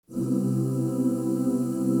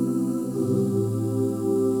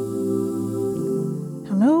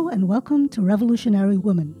welcome to Revolutionary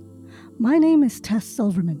Woman. My name is Tess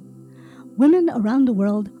Silverman. Women around the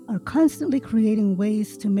world are constantly creating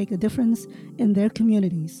ways to make a difference in their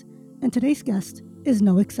communities, and today's guest is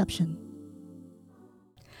no exception.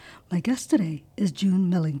 My guest today is June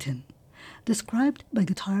Millington. Described by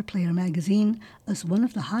Guitar Player magazine as one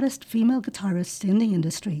of the hottest female guitarists in the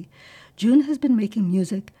industry, June has been making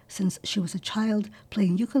music since she was a child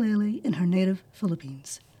playing ukulele in her native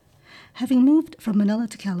Philippines. Having moved from Manila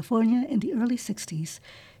to California in the early 60s,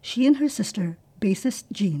 she and her sister, bassist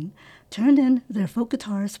Jean, turned in their folk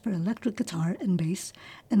guitars for electric guitar and bass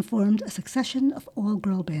and formed a succession of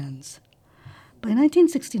all-girl bands. By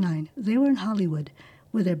 1969, they were in Hollywood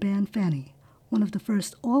with their band Fanny, one of the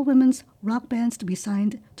first all-women's rock bands to be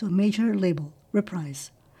signed to a major label,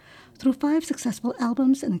 Reprise. Through 5 successful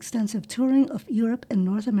albums and extensive touring of Europe and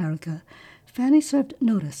North America, Fanny served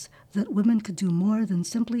notice that women could do more than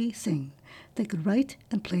simply sing. They could write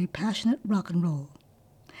and play passionate rock and roll.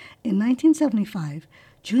 In 1975,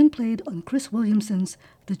 June played on Chris Williamson's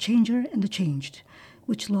The Changer and the Changed,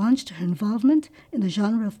 which launched her involvement in the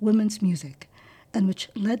genre of women's music, and which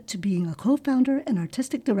led to being a co-founder and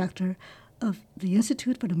artistic director of the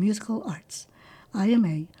Institute for the Musical Arts,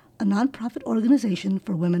 IMA, a nonprofit organization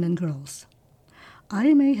for women and girls.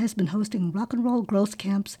 IMA has been hosting rock and roll girls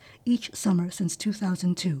camps each summer since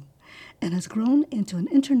 2002 and has grown into an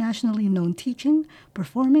internationally known teaching,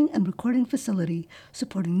 performing, and recording facility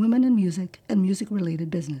supporting women in music and music-related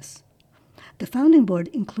business. The founding board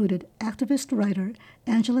included activist writer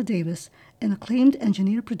Angela Davis and acclaimed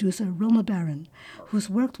engineer-producer Roma Barron, who's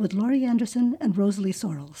worked with Laurie Anderson and Rosalie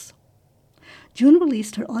Sorrells. June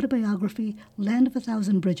released her autobiography, Land of a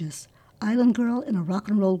Thousand Bridges, Island Girl in a Rock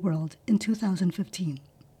and Roll World, in 2015.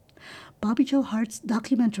 Bobby Joe Hart's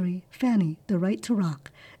documentary, Fanny, The Right to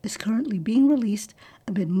Rock, is currently being released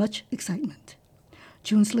amid much excitement.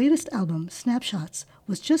 June's latest album, Snapshots,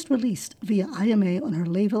 was just released via IMA on her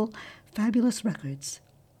label, Fabulous Records,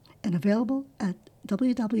 and available at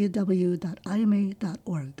www.ima.org.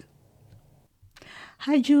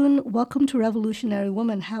 Hi, June. Welcome to Revolutionary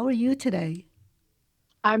Woman. How are you today?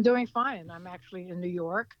 I'm doing fine. I'm actually in New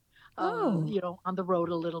York, Oh, on the road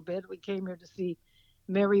a little bit. We came here to see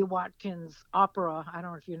Mary Watkins' opera. I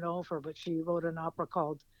don't know if you know of her, but she wrote an opera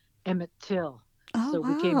called Emmett Till. oh, So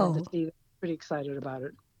we came in to wow. see that. Pretty excited about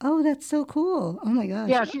it. Oh, that's so cool. Oh my gosh.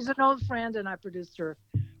 Yeah, she's an old friend, and I produced her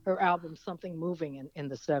album Something Moving in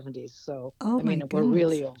the 70s. So, Oh I my mean, we're goodness.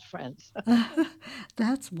 really old friends.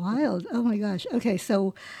 That's wild. Oh my gosh. Okay,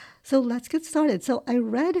 so let's get started. So I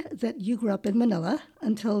read that you grew up in Manila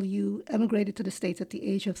until you emigrated to the States at the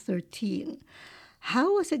age of 13.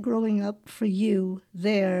 How was it growing up for you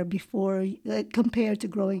there before compared to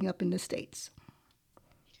growing up in the States?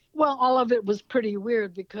 Well, all of it was pretty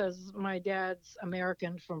weird because my dad's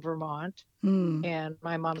American from Vermont Hmm. and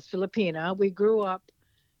my mom's Filipina. We grew up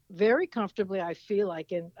very comfortably, I feel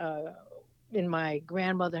like, in my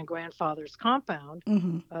grandmother and grandfather's compound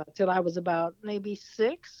Mm-hmm. till I was about maybe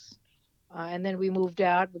 6. And then we moved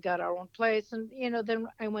out. We got our own place, and then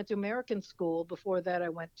I went to American school. Before that, I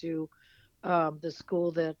went to the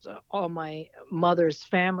school that all my mother's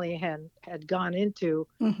family had gone into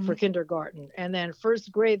Mm-hmm. for kindergarten, and then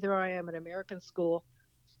first grade there I am at American school,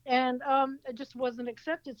 and I just wasn't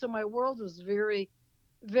accepted. So my world was very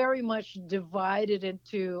much divided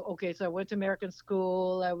into, okay, so I went to American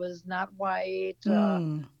school, I was not white,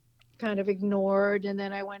 Mm. kind of ignored, and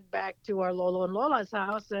then I went back to our Lolo and Lola's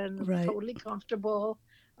house and Right. totally comfortable.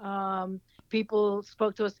 um, People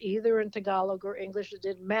spoke to us either in Tagalog or English. It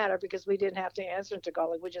didn't matter because we didn't have to answer in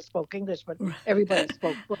Tagalog, we just spoke English, but everybody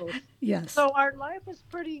spoke both. Yes. So our life was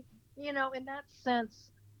pretty, in that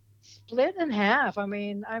sense, split in half. I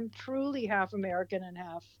mean, I'm truly half American and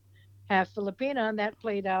half Filipina, and that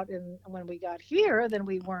played out in when we got here. Then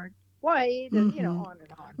we weren't white, and Mm-hmm. on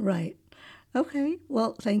and on. Right. Okay.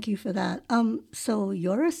 Well, thank you for that. So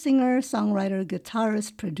you're a singer, songwriter,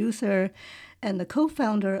 guitarist, producer, and the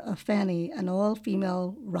co-founder of Fanny, an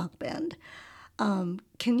all-female rock band.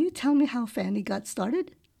 Can you tell me how Fanny got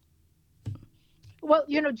started? Well,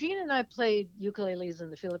 Gene and I played ukuleles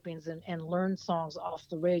in the Philippines and learned songs off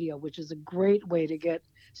the radio, which is a great way to get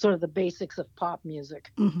sort of the basics of pop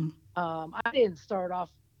music. Mm-hmm. I didn't start off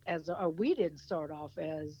or we didn't start off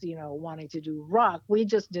as, wanting to do rock. We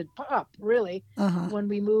just did pop, really. Uh-huh. When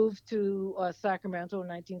we moved to Sacramento in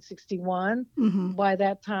 1961, Mm-hmm. by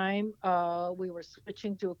that time, we were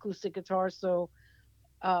switching to acoustic guitar. So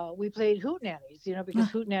we played Hootenannies, because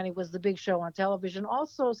Hootenanny was the big show on television.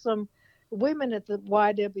 Also, some women at the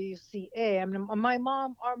YWCA. I mean,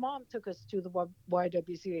 our mom took us to the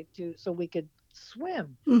YWCA too, so we could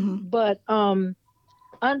swim. Mm-hmm. But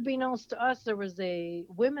unbeknownst to us, there was a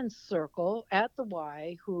women's circle at the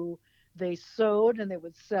Y who they sewed and they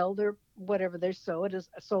would sell their whatever they sewed as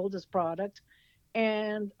sold as product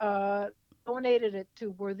and donated it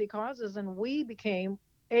to worthy causes, and we became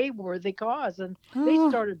a worthy cause, and they Oh,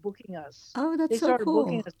 started booking us. oh, that's They so started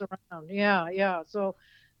booking cool. us around. Yeah, yeah. So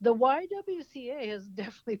the YWCA has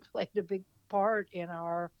definitely played a big part in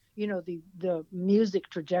our, the music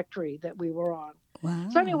trajectory that we were on.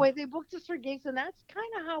 So Wow. anyway, they booked us for gigs, and that's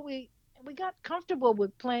kind of how we got comfortable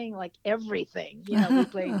with playing like everything. We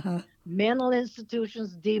played Uh-huh. mental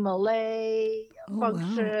institutions, DMLA Oh, wow.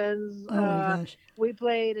 functions. Oh my gosh. We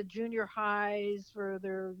played at junior highs for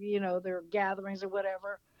their gatherings or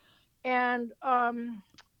whatever. And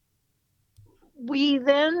we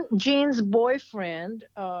then Jean's boyfriend,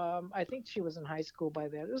 I think she was in high school by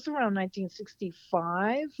then. It was around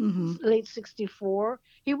 1965, Mm-hmm. late 64.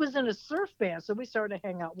 He was in a surf band, so we started to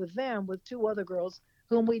hang out with them with two other girls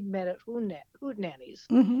whom we'd met at Hoot Nannies.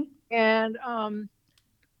 Mm-hmm. And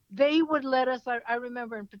they would let us. I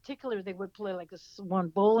remember in particular they would play like this one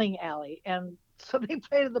bowling alley, and so they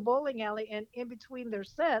played in the bowling alley, and in between their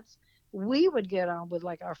sets we would get on with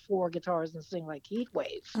like our four guitars and sing like Heat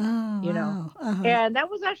Wave, Oh, you know wow. Uh-huh. and that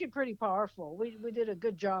was actually pretty powerful. We did a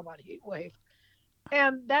good job on Heat Wave,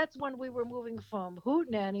 and that's when we were moving from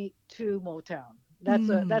Hootenanny to Motown.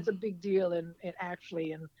 Mm. That's a big deal in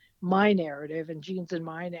actually in my narrative and Gene's in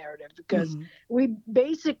my narrative, because Mm-hmm. we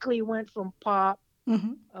basically went from pop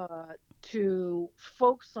Mm-hmm. uh, to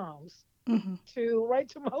folk songs Mm-hmm. to right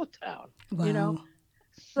to Motown, you know. Wow.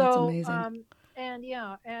 That's So amazing. and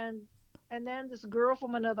yeah, and then this girl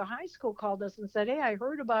from another high school called us and said, "Hey, I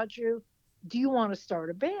heard about you. Do you want to start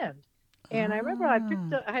a band?" And I remember Ah.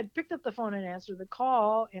 I had picked up the phone and answered the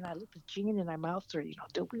call, and I looked at Jean and I mouthed her,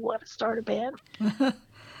 "Do we want to start a band?"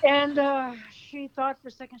 And she thought for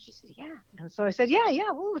a second. She said, "Yeah." And so I said, "Yeah, yeah,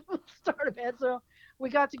 we'll start a band." So we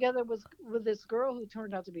got together with this girl who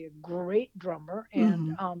turned out to be a great drummer, and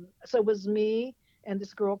Mm-hmm. so it was me and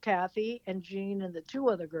this girl Kathy and Jean and the two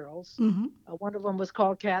other girls. Mm-hmm. One of them was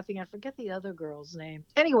called Kathy. I forget the other girl's name.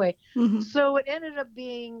 Anyway, Mm-hmm. so it ended up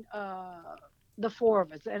being the four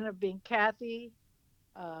of us. It ended up being Kathy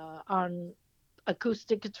on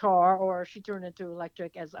acoustic guitar, or she turned into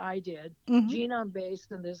electric as I did. Mm-hmm. Gina on bass,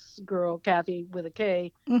 and this girl, Kathy with a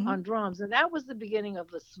K, Mm-hmm. on drums. And that was the beginning of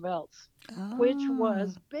the Svelts, which Ah.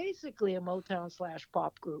 was basically a Motown slash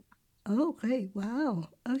pop group. Okay. Wow.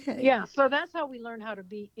 Okay. Yeah, so that's how we learned how to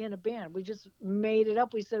be in a band. We just made it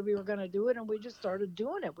up. We said we were going to do it, and we just started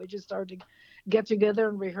doing it. We just started to get together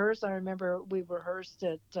and rehearse. I remember we rehearsed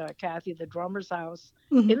at Kathy, the drummer's house,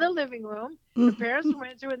 Mm-hmm. in the living room. Her parents Mm-hmm.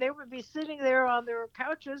 went to, and they would be sitting there on their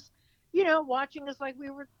couches, watching us like we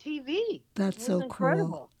were TV. It That's was so cool.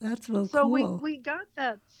 incredible. That's so So we cool. we got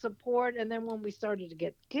that support, and then when we started to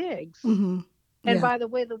get gigs, Mm-hmm. and Yeah. by the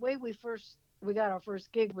way we got our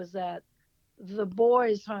first gig was that the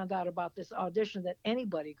boys found out about this audition that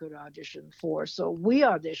anybody could audition for. So we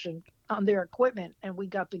auditioned on their equipment and we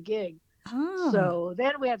got the gig. Ah. So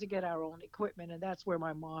then we had to get our own equipment. And that's where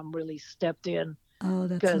my mom really stepped in, Oh,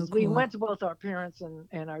 that's so because we cool. went to both our parents,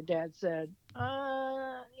 and our dad said,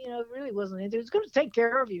 it really wasn't anything. It's going to take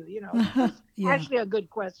care of you. It was Yeah. actually a good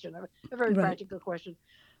question, a very Right. practical question.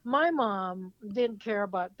 My mom didn't care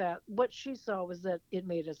about that. What she saw was that it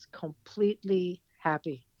made us completely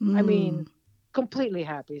happy. I Mm. mean, completely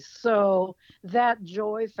happy. So that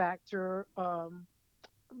joy factor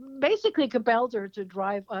basically compelled her to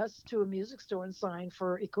drive us to a music store and sign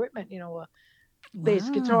for equipment, bass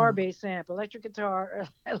guitar, Wow. bass amp, electric guitar,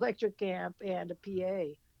 electric amp, and a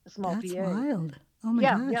PA, a small That's PA. wild. Oh my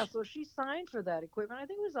Yeah, yeah. gosh. So she signed for that equipment. I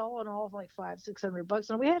think it was all in all like 500-600 bucks,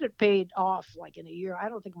 and we had it paid off like in a year. I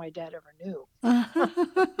don't think my dad ever knew.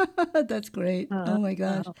 That's great. Uh-huh, Oh my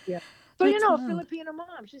gosh. yeah. So That's a wild. Filipino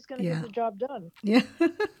mom, she's gonna get Yeah. the job done. Yeah.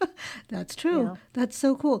 That's You true. know. That's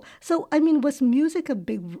so cool. So, I mean, was music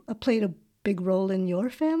played a big role in your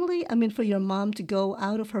family? I mean, for your mom to go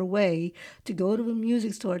out of her way to go to a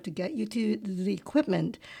music store to get you to the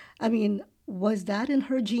equipment. I mean, was that in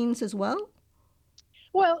her genes as well?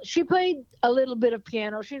 Well, she played a little bit of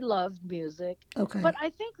piano. She loved music. But Okay. I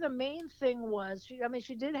think the main thing was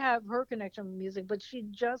she did have her connection with music, but she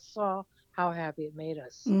just saw how happy it made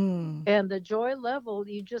us. Mm. And the joy level,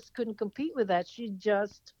 you just couldn't compete with that.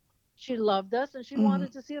 She loved us and she Mm-hmm.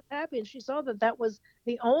 wanted to see us happy. And she saw that that was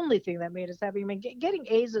the only thing that made us happy. I mean, getting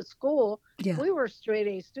A's at school, Yeah. we were straight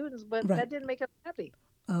A students, but Right. that didn't make us happy.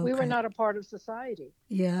 We were Okay. not a part of society.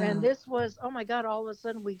 And Yeah. this was, oh my God, all of a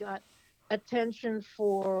sudden we got attention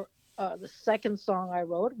for the second song I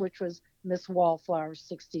wrote, which was Miss Wallflower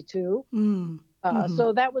 62. Mm. Mm-hmm.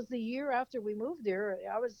 So that was the year after we moved there.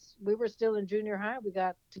 We were still in junior high. We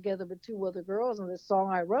got together with two other girls, and this song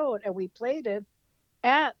I wrote, and we played it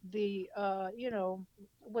at the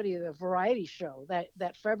what do you the variety show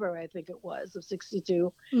that February, I think it was, of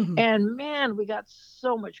 62. Mm-hmm. And man, we got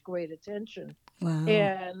so much great attention. Wow.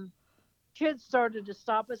 And kids started to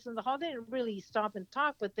stop us in the hall. They didn't really stop and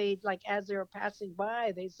talk, but they, like, as they were passing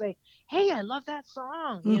by, they say, "Hey, I love that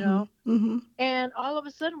song," Mm-hmm. Mm-hmm. and all of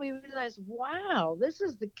a sudden we realized, wow, this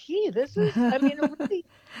is the key. This is, I mean,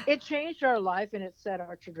 it changed our life, and it set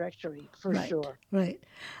our trajectory for Right, sure. right.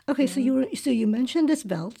 Okay, so Hmm. you mentioned this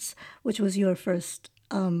Belts, which was your first,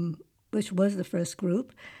 which was the first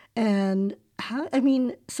group, and how? I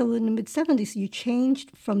mean, so in the mid-70s, you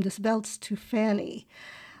changed from this Belts to Fanny.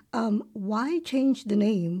 Why change the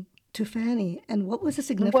name to Fanny, and what was the Well,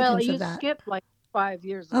 significance of you that? skipped like 5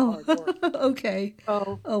 years of Oh, hard work. okay.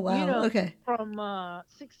 So, Oh, wow. Okay. from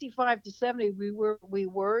 65 to 70, we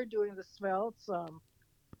were doing the Svelts.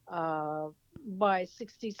 Uh, by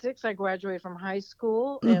 66, I graduated from high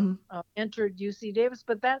school Mm-hmm. and entered UC Davis.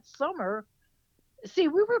 But that summer, see,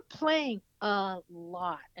 we were playing a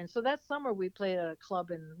lot, and so that summer we played at a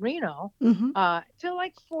club in Reno Mm-hmm. till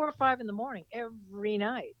like 4 or 5 in the morning every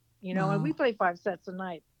night. And we Wow. played 5 sets a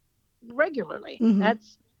night regularly. Mm-hmm.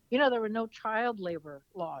 That's there were no child labor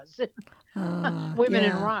laws, women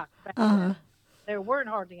in Yeah. rock back Uh-huh. then. There weren't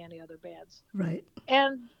hardly any other bands, Right.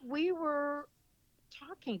 and we were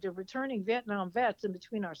talking to returning Vietnam vets in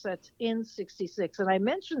between our sets in 66. And I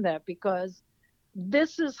mentioned that because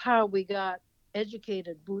this is how we got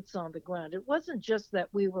educated boots on the ground. It wasn't just that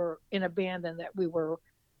we were in a band and that we were,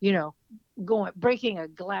 you know, going breaking a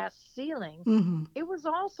glass ceiling. Mm-hmm. It was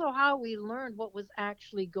also how we learned what was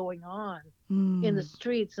actually going on in the Mm.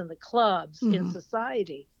 streets, in the clubs, in Mm-hmm.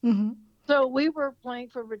 society. Mm-hmm. So we were playing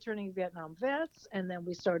for returning Vietnam vets, and then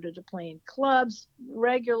we started to play in clubs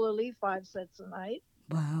regularly, 5 sets a night.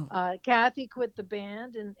 Wow. Kathy quit the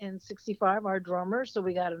band in 65, our drummer. So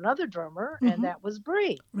we got another drummer, and Mm-hmm. that was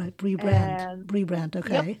Bree. Right. Rebrand. And Rebrand. yep,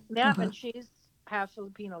 Okay. yep. Uh-huh. And she's half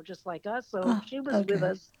Filipino, just like us. So she was with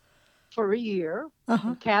Okay. us for a year. Uh-huh.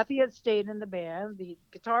 And Kathy had stayed in the band, the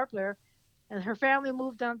guitar player, and her family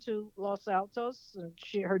moved down to Los Altos. And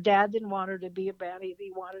her dad didn't want her to be a band;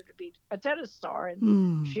 he wanted her to be a tennis star. And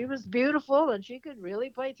Mm. she was beautiful, and she could really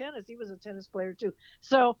play tennis. He was a tennis player too.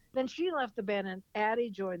 So then she left the band, and Addie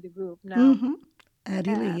joined the group. Now, Mm-hmm.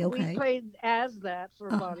 Addie Lee. we Okay. played as that for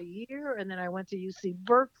Uh-huh. about a year, and then I went to UC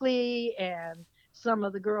Berkeley, and some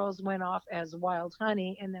of the girls went off as Wild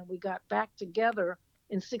Honey, and then we got back together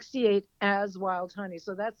in 68 as Wild Honey.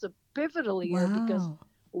 So that's a pivotal year because Wow.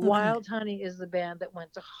 Okay. Wild Honey is the band that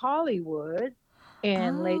went to Hollywood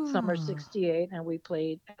in late summer Ah. 68, and we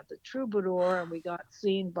played at the Troubadour, and we got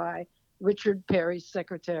seen by Richard Perry's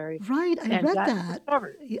secretary Right. I and read got that.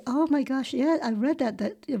 discovered. Oh my gosh. Yeah, I read that.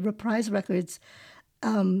 That Reprise Records.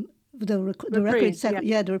 The record Reprise, yeah,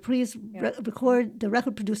 yeah, the Reprise yeah. record the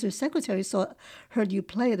record producer's secretary saw heard you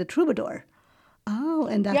play the Troubadour. Oh,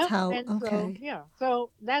 and that's Yep. how. And so, Okay. yeah.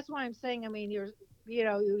 So that's why I'm saying, I mean, you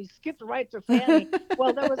skipped right to Fanny.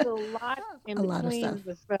 Well, there was a lot in A lot of between stuff.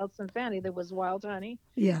 the Spells and Fanny. There was Wild Honey.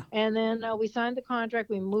 Yeah. And then we signed the contract.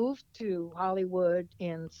 We moved to Hollywood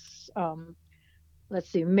in, let's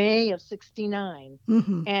see, May of 69.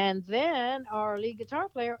 Mm-hmm. And then our lead guitar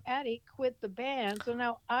player, Addie, quit the band. So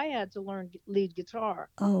now I had to learn lead guitar.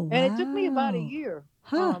 Oh And it took me about a wow. year.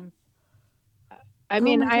 Huh. Um, I Oh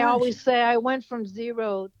mean, my I gosh. always say I went from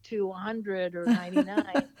 0 to 100 or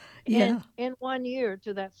 99 Yeah. in one year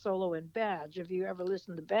to that solo in Badge. If you ever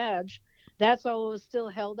listen to Badge, that's always still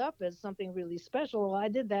held up as something really special. Well, I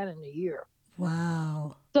did that in a year.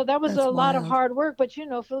 Wow. So that was That's a lot of wild. hard work, but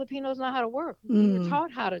Filipinos know how to work. We were Mm.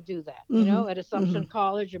 taught how to do that, Mm-hmm. at Mm-hmm. Assumption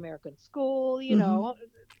College, American School, Mm-hmm.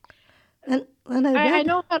 And I I read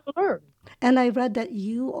know how to learn. that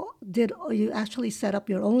you actually set up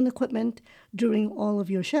your own equipment during all of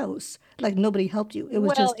your shows. Like nobody helped you. It was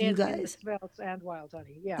Well, just you in the guys. Svelts and Wild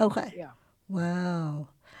Honey. Yeah, Okay. yeah. Wow.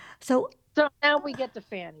 So, So now we get to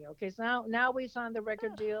Fanny. Okay, so now we signed the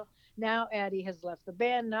record deal. Now Addie has left the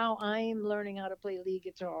band. Now I'm learning how to play lead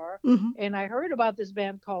guitar, mhm, and I heard about this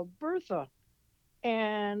band called Bertha.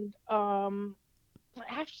 And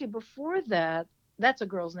actually, before that, that's a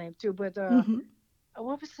girl's name too. But mhm.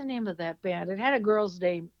 what was the name of that band? It had a girl's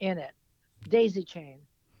name in it, Daisy Chain.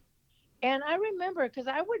 And I remember because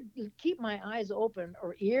I would keep my eyes open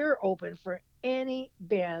or ear open for any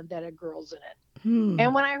band that had girls in it. Hmm.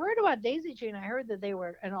 And when I heard about Daisy Chain, I heard that they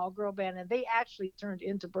were an all girl band and they actually turned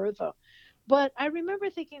into Bertha. But I remember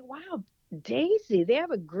thinking, wow, Daisy, they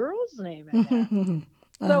have a girl's name in there.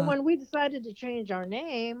 So Uh-huh. when we decided to change our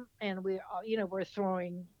name, and we're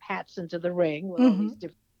throwing hats into the ring with all Mm-hmm. these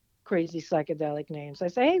different crazy psychedelic names, I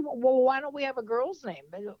say, hey, well, why don't we have a girl's name?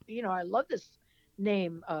 I love this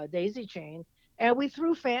name, Daisy Chain. And we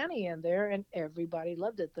threw Fanny in there, and everybody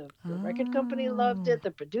loved it. The record company loved Oh. it.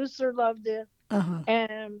 The producer loved it. Uh-huh.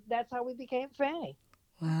 And that's how we became Fanny.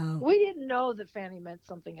 Wow. We didn't know that Fanny meant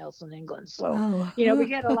something else in England. So, Oh. we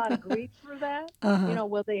get a lot of grief for that. Uh-huh.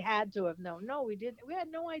 Well, they had to have known. No, we didn't. We had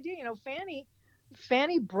no idea.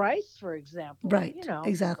 Fanny Bryce, for example, Right.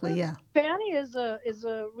 Exactly. Yeah. Fanny is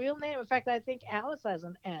a real name. In fact, I think Alice has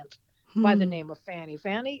an aunt by the Hmm. name of Fanny.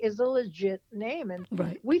 Fanny is a legit name, and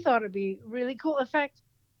Right. we thought it'd be really cool. In fact,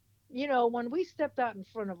 when we stepped out in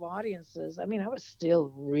front of audiences, I mean, I was still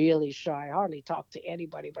really shy. I hardly talked to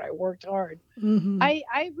anybody, but I worked hard. Mm-hmm.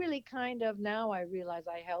 I really kind of now I realize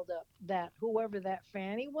I held up that whoever that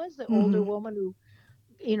Fanny was, the older Mm-hmm. woman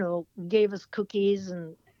who gave us cookies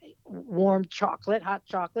and warm chocolate, hot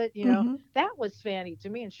chocolate, Mm-hmm. that was Fanny to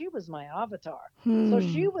me, and she was my avatar. So Hmm.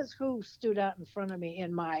 she was who stood out in front of me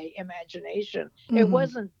in my imagination. It Mm-hmm.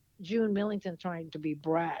 wasn't June Millington trying to be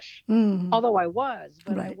brash, Mm-hmm. although I was,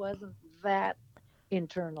 but I Right. wasn't that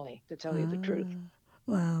internally, to tell you the truth.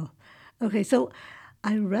 Wow. Okay, so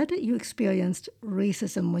I read that you experienced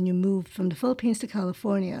racism when you moved from the Philippines to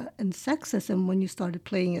California and sexism when you started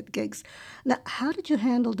playing at gigs. Now, how did you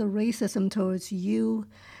handle the racism towards you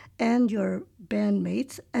and your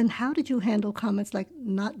bandmates? And how did you handle comments like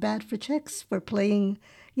not bad for chicks for playing,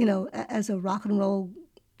 as a rock and roll,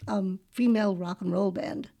 female rock and roll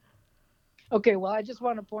band? Okay, well, I just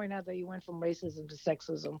want to point out that you went from racism to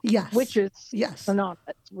sexism, which Yes. is Yes.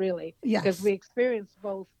 synonymous, really, because Yes. we experienced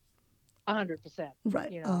both 100%,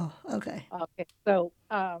 Right. you know. Oh, okay. Okay, so,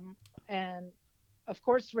 and of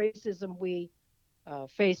course, racism we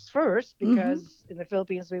faced first Mm-hmm. because in the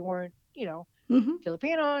Philippines we weren't, Mm-hmm.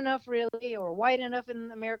 Filipino enough really or white enough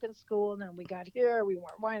in American school. And then we got here, we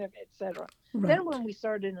weren't white enough, etc. Then Right. when we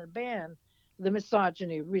started in a band, the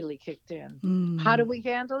misogyny really kicked in. How Mm. do we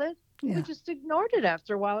handle it? We Yeah. just ignored it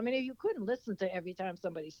after a while. I mean, you couldn't listen to every time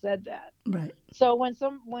somebody said that. Right. So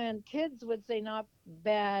when kids would say not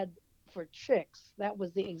bad for chicks, that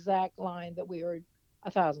was the exact line that we heard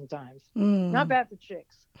 1,000 times. Not Mm. bad for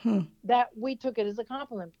chicks. Hmm. That we took it as a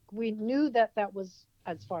compliment. We knew that that was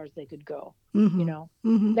as far as they could go. You Mm-hmm. know,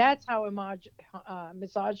 Mm-hmm. that's how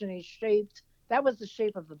misogyny shaped. That was the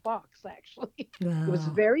shape of the box. Actually, it was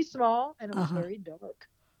Wow. very small and it was Uh-huh. very dark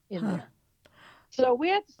in Huh. there. So we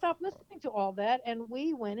had to stop listening to all that, and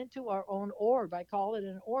we went into our own orb. I call it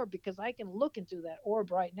an orb because I can look into that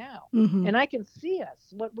orb right now, Mm-hmm. and I can see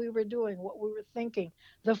us, what we were doing, what we were thinking,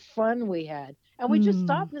 the fun we had, and we just Hmm.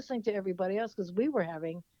 stopped listening to everybody else because we were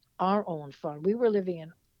having our own fun. We were living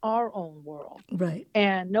in our own world, Right.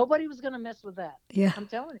 and nobody was going to mess with that. Yeah. I'm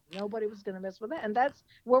telling you, nobody was going to mess with that, and that's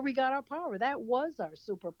where we got our power. That was our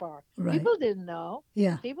superpower. Right. People didn't know.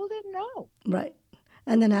 Yeah. People didn't know. Right.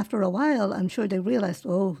 And then after a while, I'm sure they realized,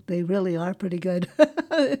 oh, they really are pretty good.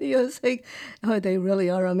 It's like, oh, they really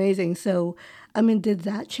are amazing. So, I mean, did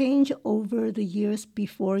that change over the years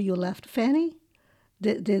before you left Fanny?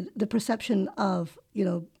 Did the perception of,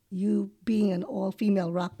 you being an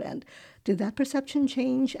all-female rock band, did that perception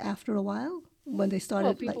change after a while when they Well,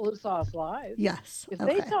 started people like, who saw us live, yes, if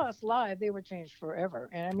they okay, saw us live, they were changed forever.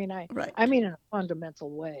 And I mean, I right. mean in a fundamental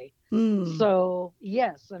way. Mm, So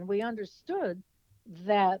yes, and we understood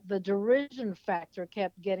that the derision factor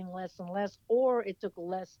kept getting less and less, or it took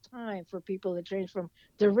less time for people to change from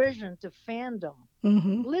derision to fandom.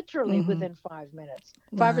 mm-hmm, Literally mm-hmm. within 5 minutes,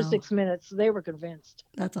 five or Wow, 6 minutes, they were convinced.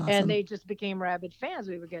 that's And awesome. they just became rabid fans.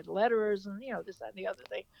 We would get letters and, this, that, and the other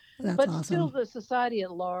thing. That's But still, awesome. the society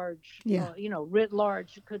at large, Yeah. writ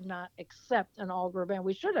large, could not accept an all girl band.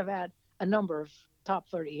 We should have had a number of top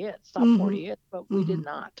 30 hits, top Mm-hmm, 40 hits, but we mm-hmm. did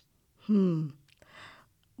not.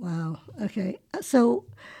 Wow. Okay. So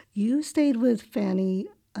you stayed with Fanny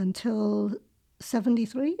until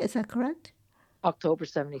 73, is that correct? October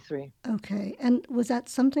 73. Okay. And was that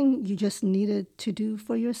something you just needed to do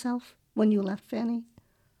for yourself when you left Fanny?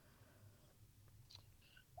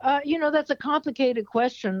 That's a complicated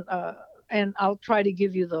question, and I'll try to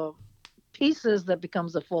give you the pieces that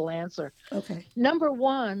becomes a full answer. Okay. Number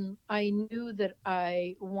one, I knew that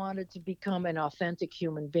I wanted to become an authentic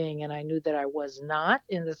human being, and I knew that I was not,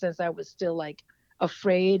 in the sense I was still like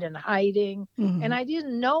afraid and hiding. And Mm-hmm. I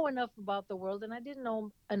didn't know enough about the world, and I didn't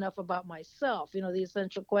know enough about myself. The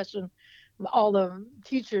essential question all the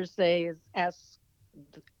teachers say is ask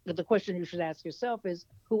the question you should ask yourself is,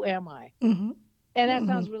 who am I? Mm-hmm. And that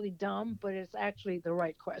Mm-hmm. sounds really dumb, but it's actually the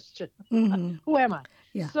right question. Mm-hmm. Who am I?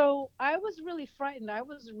 Yeah. So I was really frightened. I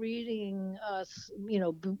was reading,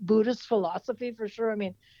 Buddhist philosophy for sure. I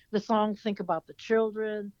mean, the song "Think About the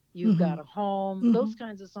Children," "You've Mm-hmm. Got a Home," Mm-hmm. those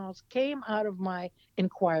kinds of songs came out of my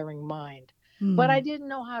inquiring mind. But I Mm-hmm. didn't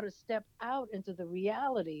know how to step out into the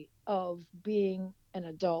reality of being an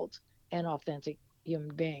adult and authentic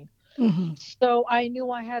human being. Mm-hmm. So I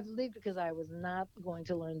knew I had to leave because I was not going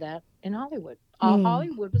to learn that in Hollywood. Mm.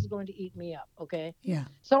 Hollywood was going to eat me up. Okay. Yeah.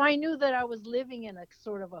 So I knew that I was living in a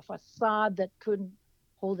sort of a facade that couldn't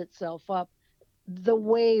hold itself up the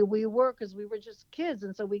way we were because we were just kids.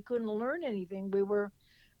 And so we couldn't learn anything. We were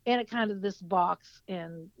in a kind of this box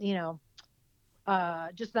and,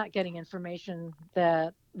 just not getting information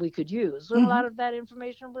that we could use. And a Mm-hmm. lot of that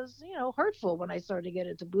information was, hurtful when I started to get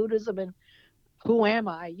into Buddhism and who am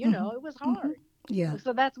I? Mm-hmm. It was Mm-hmm. hard. Yeah.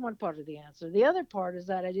 So that's one part of the answer. The other part is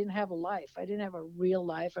that I didn't have a life. I didn't have a real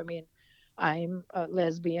life. I mean, I'm a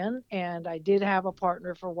lesbian and I did have a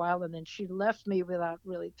partner for a while and then she left me without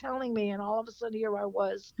really telling me. And all of a sudden, here I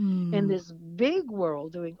was in Mm. this big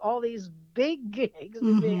world doing all these big gigs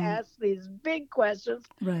and being Mm-hmm. asked these big questions.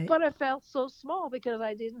 Right. But I felt so small because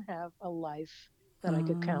I didn't have a life that I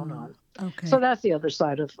could count Oh, on. So okay. that's the other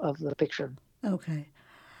side of the picture. Okay.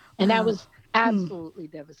 And that Wow. was Hmm. absolutely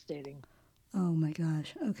devastating. Oh my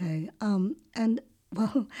gosh. Okay. And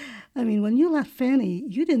well, I mean, when you left Fanny,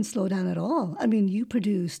 you didn't slow down at all. I mean, you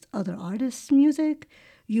produced other artists' music.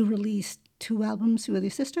 You released two albums with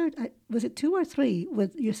your sister. Was it two or three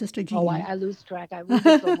with your sister Oh, I, Jean? I lose track. We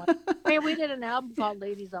did so much. I mean, we did an album called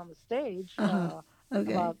Ladies on the Stage Uh-huh.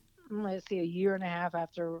 Okay. about, let's see, a year and a half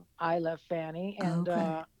after I left Fanny. And,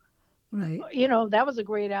 Okay. Right. that was a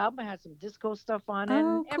great album. It had some disco stuff on it. And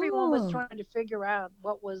Oh, everyone was cool. trying to figure out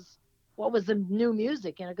what was the new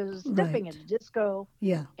music, because it was stepping Right. into disco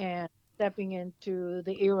Yeah. and stepping into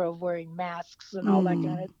the era of wearing masks and all that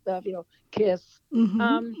kind Mm. of stuff, Kiss. Mm-hmm.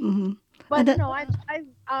 Um, Mm-hmm. And But then,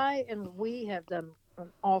 I and we have done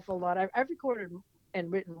an awful lot. I've recorded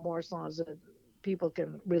and written more songs than people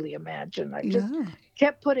can really imagine. I've just yeah,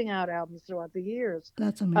 kept putting out albums throughout the years,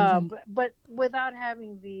 that's amazing. but without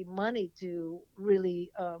having the money to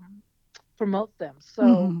really promote them. So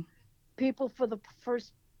Mm-hmm. people for the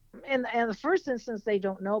first and the first instance they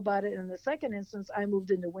don't know about it. In the second instance, I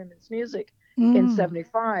moved into women's music in Mm.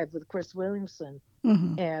 '75 with Chris Williamson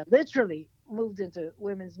Mm-hmm. and literally moved into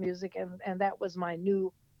women's music, and that was my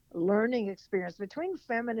new learning experience between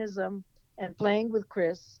feminism and playing with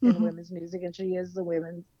Chris in Mm-hmm. women's music, and she is the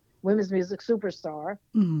women's music superstar,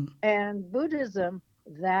 Mm. and Buddhism.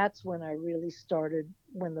 That's when I really started,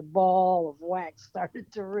 when the ball of wax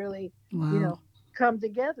started to really, you Wow. know, come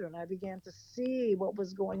together, and I began to see what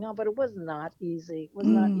was going on. But it was not easy. It was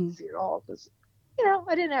not Mm. easy at all because,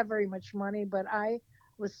 I didn't have very much money, but I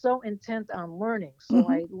was so intent on learning. So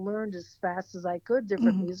Mm-hmm. I learned as fast as I could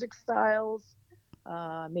different Mm-hmm. music styles,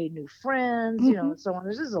 made new friends, Mm-hmm. and so on.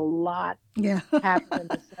 There's just a lot Yeah. happened in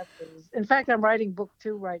the 70s. In fact, I'm writing book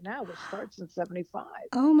two right now, which starts in '75.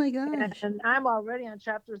 Oh my gosh. And I'm already on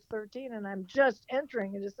chapter 13 and I'm just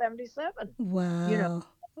entering into '77. You know, Wow.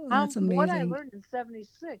 how That's what I amazing. learned in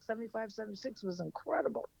 '76, '75, '76 was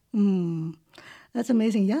incredible. Mm. That's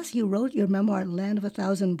amazing. Yes, you wrote your memoir, Land of a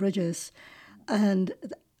Thousand Bridges. And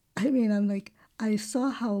I mean, I'm like, I saw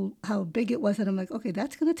how big it was, and I'm like, okay,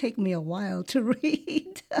 that's going to take me a while to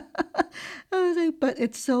read. I was like, but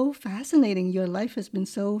it's so fascinating. Your life has been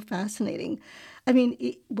so fascinating. I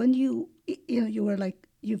mean, when you were like,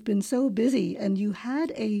 you've been so busy, and you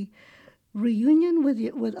had a reunion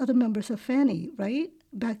with other members of Fanny, right?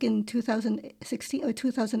 Back in 2016 or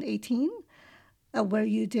 2018, where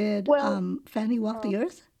you did Well, Fanny Walk uh, the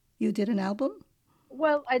Earth. You did an album.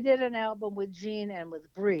 I did an album with Gene and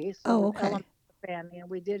with Bree, so Oh, with okay. Elements of Fanny, and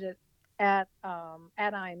we did it at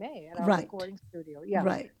IMA at our Right. recording studio. Yeah,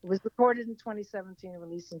 Right. it was recorded in 2017,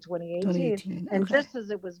 released in 2018, 2018. and Okay. just as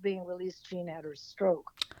it was being released, Gene had her stroke,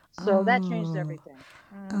 so that changed Oh. everything.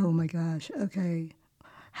 Mm-hmm. Oh my gosh. Okay.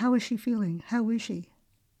 How is she feeling? How is she?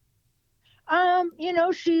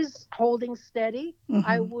 She's holding steady.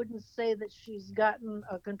 I Mm-hmm. wouldn't say that she's gotten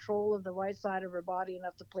a control of the right side of her body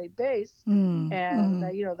enough to play bass. Mm. And,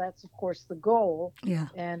 Mm-hmm. that's, of course, the goal. Yeah.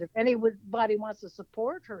 And if anybody wants to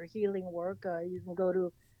support her healing work, you can go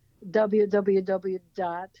to Mm-hmm.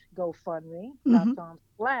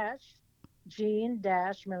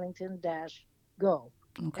 www.gofundme.com/Jean-Millington-go.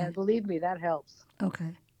 Okay. And believe me, that helps.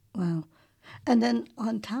 Okay. Wow. And then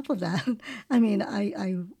on top of that, I mean,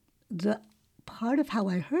 the part of how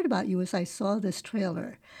I heard about you is I saw this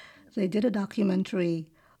trailer. They did a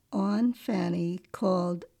documentary on Fanny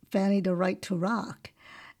called Fanny the Right to Rock.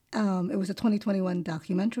 It was a 2021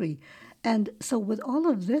 documentary. And so, with all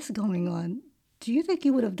of this going on, do you think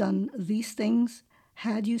you would have done these things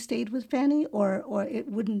had you stayed with Fanny, or it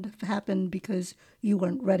wouldn't have happened because you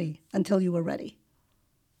weren't ready until you were ready?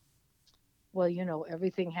 Well,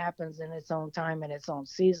 everything happens in its own time and its own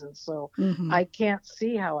season. So Mm-hmm. I can't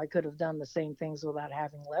see how I could have done the same things without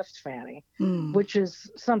having left Fanny, Mm. which is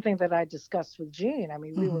something that I discussed with Jean. I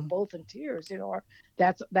mean, we were Mm-hmm. both in tears,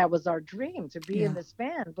 that was our dream to be in Yeah. this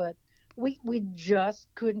band, but we just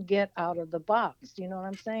couldn't get out of the box. You know what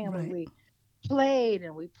I'm saying? I mean, Right. we played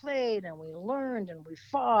and we played and we learned and we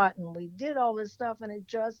fought and we did all this stuff, and it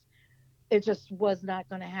just was not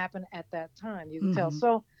going to happen at that time. You could tell. Mm-hmm.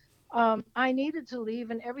 So I needed to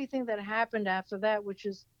leave, and everything that happened after that, which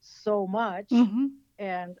is so much Mm-hmm.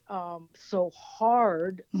 and so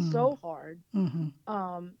hard,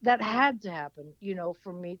 Mm-hmm. that had to happen,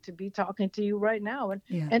 for me to be talking to you right now and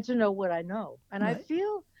Yeah. and to know what I know. And I Right.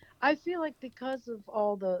 feel I feel like because of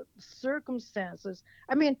all the circumstances,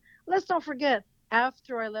 I mean, let's not forget,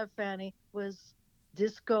 after I left Fanny was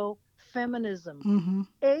disco feminism, Mm-hmm.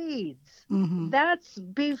 AIDS. Mm-hmm. That's Yeah.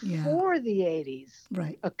 before the 80s.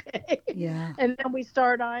 Right. Okay. Yeah. And then we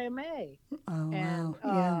start IMA, Oh and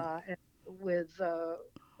wow. Yeah. with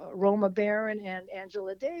Roma Barron and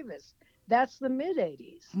Angela Davis. That's the mid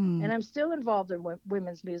 80s. Hmm. And I'm still involved in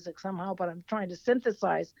women's music somehow, but I'm trying to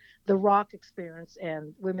synthesize the rock experience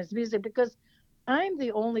and women's music, because I'm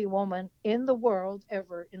the only woman in the world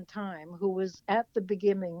ever in time who was at the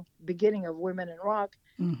beginning of women in rock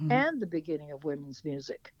Mm-hmm. and the beginning of women's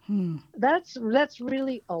music. Hmm. That's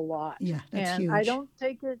really a lot. Yeah. That's And I huge. don't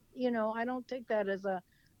take it, I don't take that as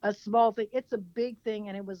a small thing. It's a big thing,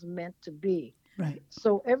 and it was meant to be. Right.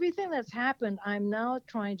 So everything that's happened, I'm now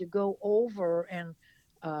trying to go over, and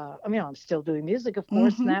I mean, I'm still doing music, of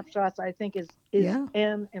course. Mm-hmm. Snapshots, I think, is Yeah.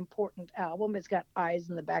 an important album. It's got eyes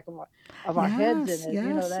in the back of our heads in Yes. it.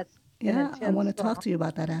 Yes. That's an Yeah. I want intense to talk song. to you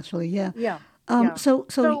about that actually. Yeah. Yeah, yeah. So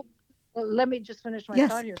So let me just finish my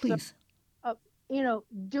yes, thought here. So please. uh,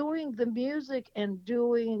 doing the music and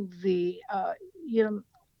doing you know,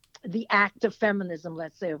 the act of feminism,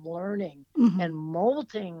 let's say, of learning Mm-hmm. and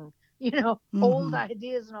molding, old Mm-hmm.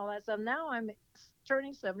 ideas and all that stuff. Now I'm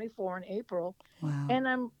turning 74 in April, Wow. and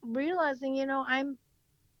I'm realizing,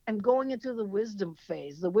 I'm going into the wisdom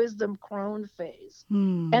phase, the wisdom crone phase.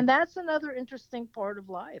 Hmm. And that's another interesting part of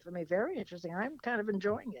life. I mean, very interesting. I'm kind of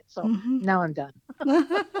enjoying it. So Mm-hmm. now I'm done.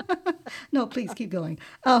 No, please keep going.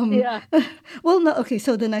 Um, Yeah. well, no, okay,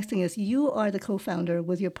 so the next thing is you are the co founder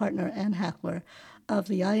with your partner, Ann Hackler, of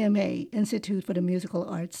the IMA, Institute for the Musical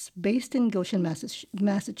Arts, based in Goshen,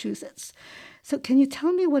 Massachusetts. So, can you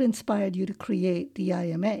tell me what inspired you to create the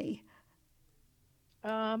IMA?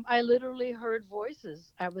 I literally heard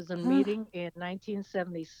voices. I was in a Huh? meeting in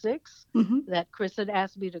 1976 Mm-hmm. that Chris had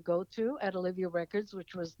asked me to go to at Olivia Records,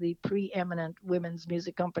 which was the preeminent women's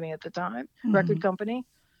music company at the time, Mm-hmm. record company.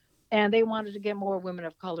 And they wanted to get more women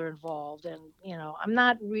of color involved. And, I'm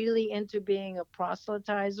not really into being a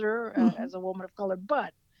proselytizer Mm-hmm. as a woman of color,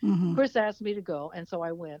 but Mm-hmm. Chris asked me to go. And so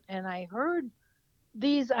I went. And I heard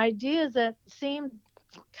these ideas that seemed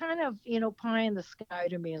kind of, pie in the sky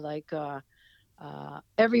to me, like,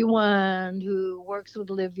 everyone who works with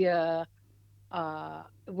Olivia,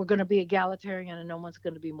 we're going to be egalitarian, and no one's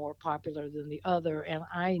going to be more popular than the other. And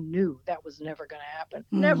I knew that was never going to happen.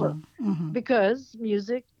 Never. Mm-hmm. Because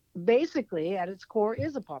music, basically, at its core,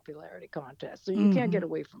 is a popularity contest. So you can't Mm-hmm. get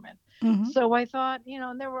away from it. Mm-hmm. So I thought,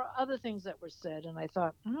 and there were other things that were said. And I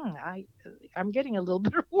thought, I'm getting a little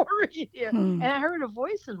bit worried here. Mm-hmm. And I heard a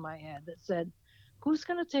voice in my head that said, who's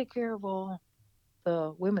going to take care of all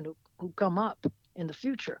the women who come up in the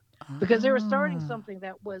future, because they were starting Ah, something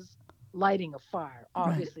that was lighting a fire, right.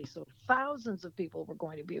 obviously. So thousands of people were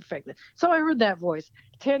going to be affected. So I heard that voice.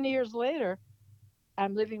 10 years later,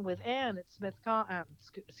 I'm living with Ann at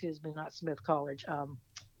excuse me, not Smith College,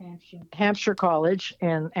 Hampshire College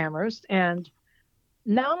in Amherst. And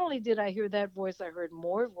not only did I hear that voice, I heard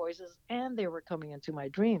more voices, and they were coming into my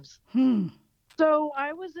dreams. Hmm. So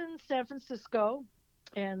I was in San Francisco,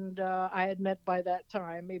 and I had met by that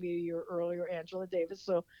time, maybe a year earlier, Angela Davis.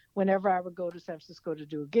 So whenever I would go to San Francisco to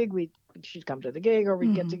do a gig, she'd come to the gig, or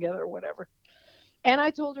we'd get Mm-hmm. together or whatever. And I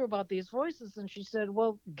told her about these voices, and she said,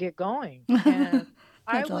 "Well, get going." And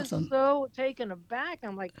I That's was awesome. so taken aback.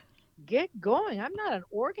 I'm like, "Get going! I'm not an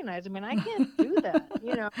organizer. I mean, I can't do that.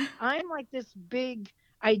 I'm like this big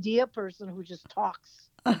idea person who just talks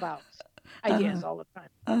about Uh-huh. ideas all the time."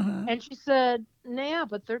 Uh-huh. And she said, "Yeah,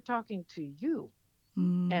 but they're talking to you."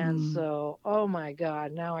 And Mm-hmm. so, oh my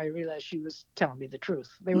God, now I realize she was telling me the truth.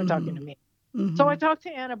 They were talking Mm-hmm. to me. So Mm-hmm. I talked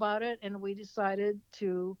to Anne about it, and we decided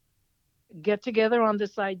to, get together on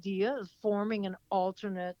this idea of forming an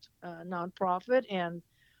alternate nonprofit. And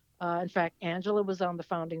in fact, Angela was on the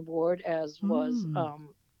founding board, as was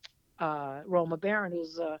Mm. Roma Barron,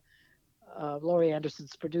 who's Laurie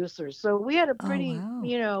Anderson's producer. So we had a Oh, pretty,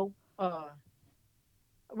 wow.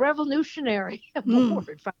 revolutionary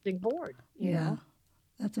Mm. founding board, Yeah,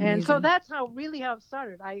 that's And so amazing. that's how it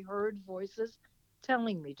started. I heard voices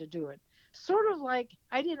telling me to do it. Sort of like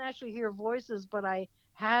I didn't actually hear voices, but my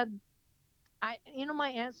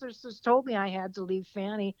ancestors told me I had to leave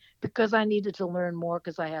Fanny because I needed to learn more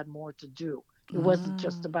because I had more to do. It wasn't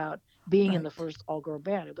just Ah, about being in the right, first all girl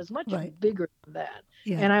band. It was much right. bigger than that.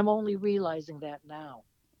 Yeah. And I'm only realizing that now.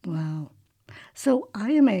 Wow. So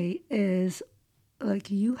IMA is like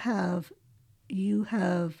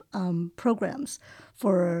programs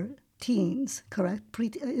for teens, correct?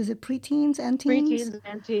 Is it preteens and teens? Preteens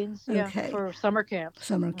and teens, yeah, Okay, for summer camps.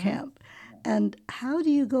 summer camp. And how do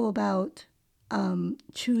you go about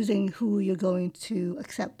choosing who you're going to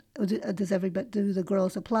accept? Does everybody, do the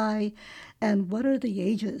girls apply? And what are the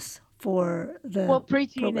ages for the Well,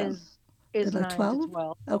 preteen program? is Like 9 to 12?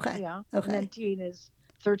 12. Okay, Yeah. And then okay, teen is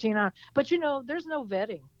 13 on. But there's no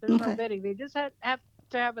vetting. There's no okay. vetting. They just have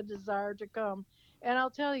to have a desire to come. And I'll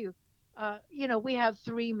tell you, we have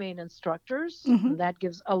three main instructors, Mm-hmm, and that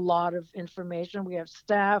gives a lot of information. We have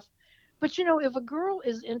staff. But if a girl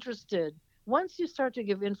is interested, once you start to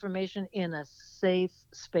give information in a safe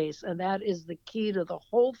space, and that is the key to the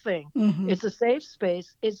whole thing, mm-hmm. it's a safe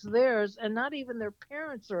space, it's theirs, and not even their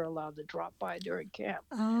parents are allowed to drop by during camp.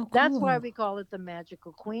 Oh, That's why cool. we call it the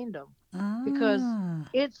magical queendom, because Ah,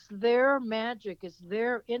 it's their magic, it's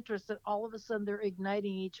their interest that all of a sudden they're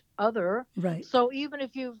igniting each other. right. So even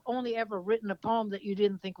if you've only ever written a poem that you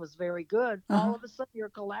didn't think was very good, Uh-huh. all of a sudden you're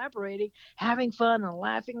collaborating, having fun and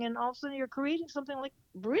laughing, and all of a sudden you're creating something like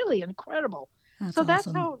really incredible. That's So that's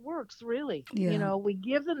awesome. how it works, really. Yeah. We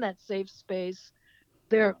give them that safe space.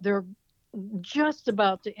 They're just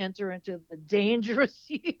about to enter into the dangerous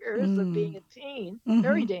years of Mm. being a teen,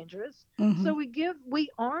 very Mm-hmm. dangerous. Mm-hmm. So we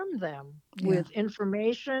arm them Yeah. with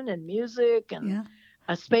information and music and Yeah.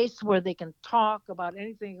 a space where they can talk about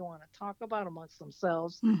anything you want to talk about amongst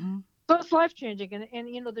themselves. Mm-hmm. So it's life changing.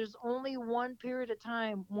 And there's only one period of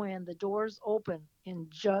time when the doors open in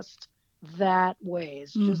just that way.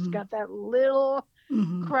 It's just Mm-hmm. got that little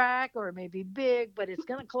Mm-hmm. crack, or it may be big, but it's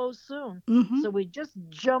going to close soon. Mm-hmm. So we just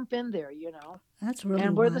jump in there, That's really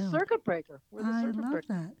and we're the wild. circuit breaker. We're the I circuit love breaker.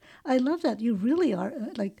 that. I love that. You really are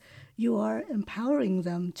like you are empowering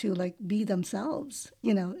them to like be themselves,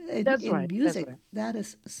 That's in right. That's music. right. That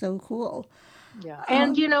is so cool. Yeah.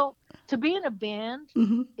 And, Um, to be in a band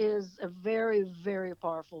mhm. is a very, very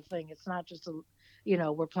powerful thing. It's not just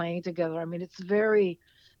we're playing together. I mean, it's very,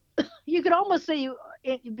 you could almost say you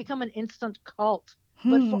become an instant cult,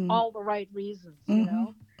 but for Hmm. all the right reasons.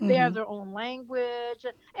 Mhm. They have Mhm. their own language.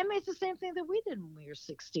 I mean, it's the same thing that we did when we were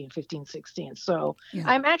 16, 15, 16. So Yeah.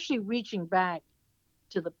 I'm actually reaching back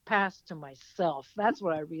to the past, to myself. That's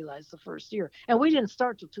what I realized the first year. And we didn't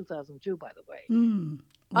start till 2002, by the way. Mm.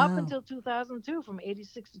 Up Wow. until 2002, from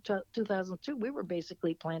 86 to 2002, we were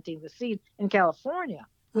basically planting the seed in California.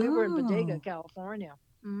 We were in Bodega, Oh. California.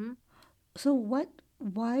 Hmm. So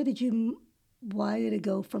why did it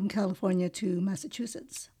go from California to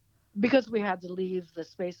Massachusetts? Because we had to leave the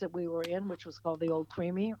space that we were in, which was called the old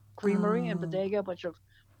creamery in Oh. Bodega. A bunch of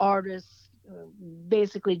artists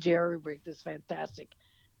basically jerry rigged this fantastic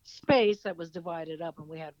space that was divided up, and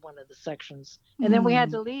we had one of the sections. And then we had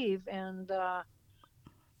Hmm. to leave, and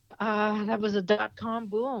that was a .com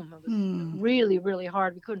boom. It was Hmm. really, really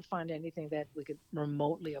hard. We couldn't find anything that we could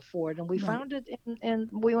remotely afford, and we Right. found it, and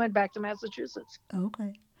we went back to Massachusetts.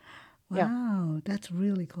 Okay. Yeah, Wow, that's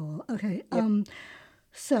really cool. Okay. yeah.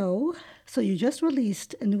 So so you just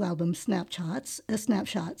released a new album, Snapshots.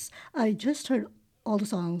 I just heard all the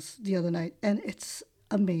songs the other night, and it's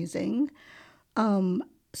amazing.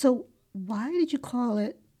 So why did you call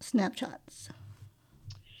it Snapshots?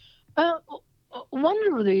 One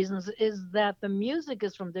of the reasons is that the music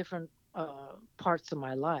is from different parts of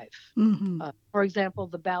my life. Mm-hmm. For example,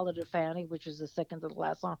 the Ballad of Fanny, which is the second to the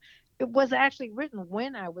last song, it was actually written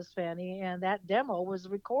when I was Fanny, and that demo was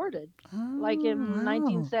recorded like Oh, in wow.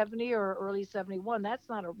 1970 or early 71. That's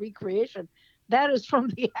not a recreation. That is from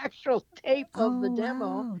the actual tape of the Oh, demo.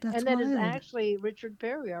 wow. That's And that is wild. actually Richard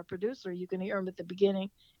Perry, our producer. You can hear him at the beginning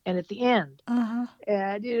and at the end. Uh-huh.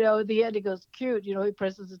 And at the end he goes, cute. He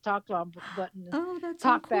presses the button and Oh, that's so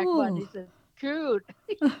talk back button. cool. He says, cute.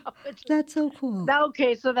 It's just That's so cool.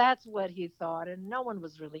 okay. So that's what he thought, and no one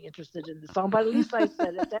was really interested in the song. But at least I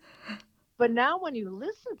said it. But now when you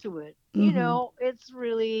listen to it, Mm-hmm. it's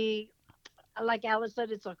really like Alice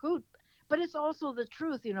said, it's a hoot. but it's also the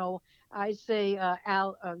truth. I say,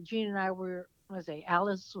 Gene and I were, let's say,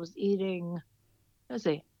 Alice was eating, let's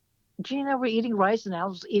say, Gene and I were eating rice and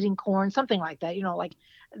Alice was eating corn, something like that. Like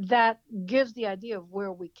that gives the idea of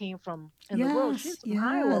where we came from in the world. Yes, She's from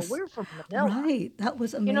Iowa, yes. we're from Manila. Right. That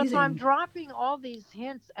was So I'm amazing. dropping all these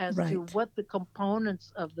hints as to Right. what the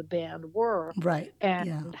components of the band were Right. and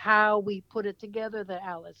Yeah. how we put it together. That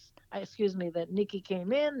excuse me, that Nikki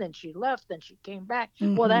came in, then she left, then she came back.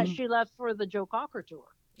 Well, that Mm-hmm. she left for the Joe Cocker tour.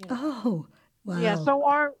 Oh, Yeah, wow. so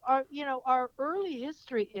our early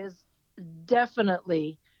history is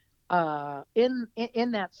definitely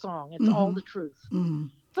in that song. It's all Mm-hmm. the truth. Mm-hmm.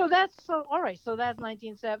 So all right. So that's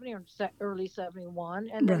 1970 or early 71,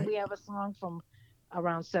 and then Right. we have a song from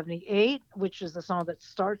around 78, which is the song that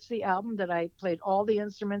starts the album that I played all the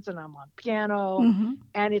instruments and I'm on piano, Mm-hmm.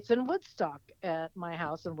 and it's in Woodstock at my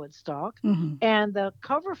house in Woodstock, Mm-hmm. and the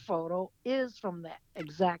cover photo is from that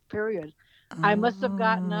exact period. I must have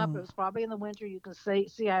gotten up. It Oh. was probably in the winter. You can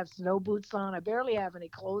see I have snow boots on. I barely have any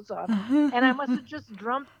clothes on, and I must have just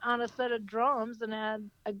drummed on a set of drums and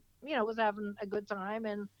was having a good time.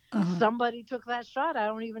 And Uh-huh. somebody took that shot. I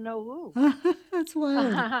don't even know who. That's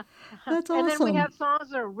wild. That's And then we awesome. have songs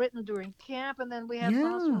that are written during camp, and then we have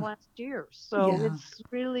songs from Yeah. last year. So Yeah. it's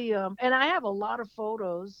really and I have a lot of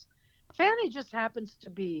photos. Fanny just happens to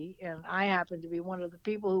be, and I happen to be one of the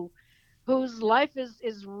people whose life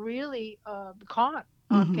is really caught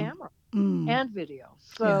on Mm-hmm. camera Mm. and video.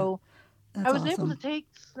 Yeah. So I That's was able to awesome. take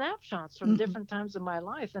snapshots from Mm-hmm. different times in my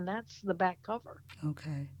life, and that's the back cover.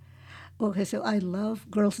 Okay. Okay, so I love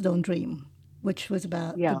Girls Don't Dream, which was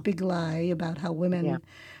about the Yeah, big lie about how yeah, women,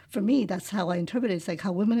 for me, that's how I interpret it. It's like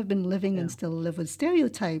how women have been living and yeah, still live with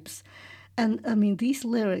stereotypes. And I mean, these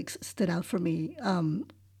lyrics stood out for me.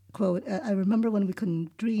 Quote, I remember when we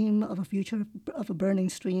couldn't dream of a future of a burning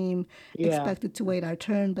stream, yeah. expected to wait our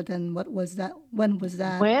turn, but then what was that? When was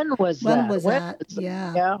that? When was When that? was When that? was that?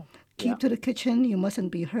 Yeah. Yeah, yeah, Keep to the kitchen. You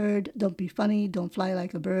mustn't be heard. Don't be funny. Don't fly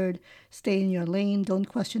like a bird. Stay in your lane. Don't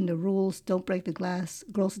question the rules. Don't break the glass.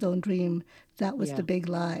 Girls don't dream. That was the yeah, big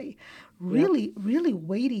lie. yep. Really, really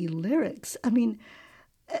weighty lyrics. I mean,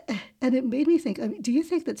 and it made me think, I mean, do you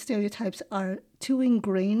think that stereotypes are too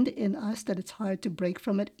ingrained in us that it's hard to break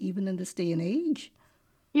from it even in this day and age?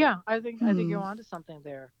 Yeah, I think you're onto something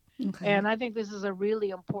there. Okay. And I think this is a really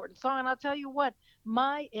important song. And I'll tell you what,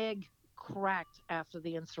 my egg cracked after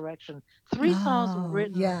the insurrection. Three songs were Oh,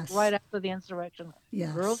 written right yes. after the insurrection.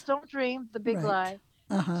 Girls Yes. Don't Dream, The Big Right. Lie,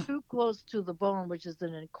 Uh huh. Too Close to the Bone, which is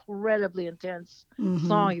an incredibly intense Mm hmm.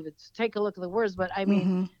 song. You would take a look at the words, but I Mm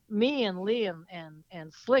mean, hmm. me and Lee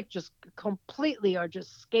and Slick just completely are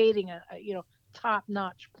just skating top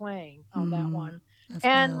notch playing on Mm that hmm. one. That's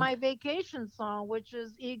And wild. my vacation song, which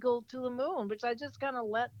is Eagle to the Moon, which I just kind of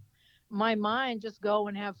let my mind just go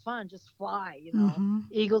and have fun, just fly. Mm hmm.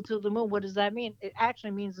 Eagle to the moon. What does that mean? It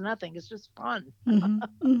actually means nothing. It's just fun. Mm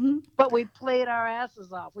hmm. Mm hmm. But we played our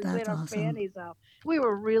asses off. We played That's our awesome. fannies off. We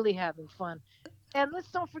were really having fun. And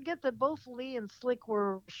let's don't forget that both Lee and Slick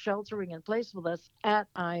were sheltering in place with us at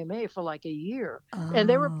IMA for like a year. And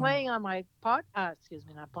they were Oh. playing on my excuse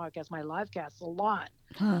me, not podcast, my live cast a lot.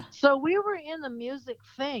 Huh. So we were in the music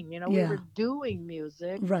thing, we Yeah. were doing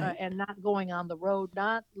music Right. and not going on the road,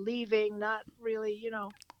 not leaving, not really,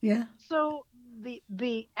 Yeah. So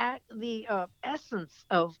the essence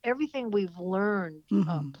of everything we've learned Mm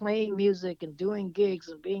hmm. playing music and doing gigs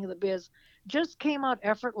and being in the biz just came out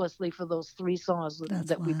effortlessly for those three songs That's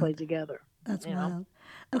that we played wild. together. That's You know. wild.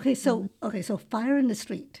 Okay, Mhm. so Fire in the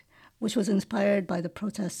Street, which was inspired by the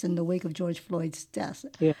protests in the wake of George Floyd's death,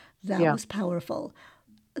 Yeah. that Yeah. was powerful.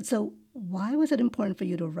 So why was it important for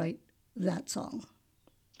you to write that song?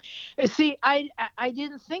 See, I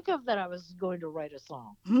didn't think of that I was going to write a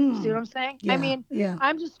song. You see Hmm. what I'm saying? I Yeah. mean, Yeah.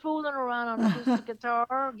 I'm just fooling around on acoustic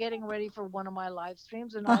guitar, getting ready for one of my live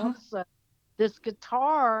streams, and all Uh-huh. of a sudden, this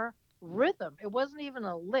guitar rhythm. It wasn't even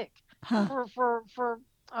a lick Huh. for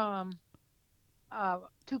um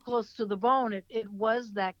too close to the bone. It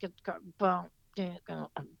was that guitar boom,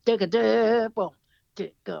 dig a boom,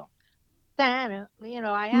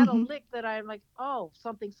 I had a Mm-hmm. lick that I'm like, oh,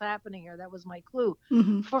 something's happening here. That was my clue.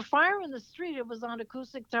 Mm-hmm. For Fire in the Street, it was on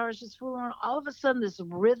acoustic guitars, just fooling around. All of a sudden, this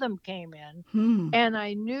rhythm came in, Hmm. and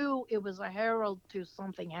I knew it was a herald to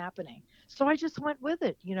something happening. So I just went with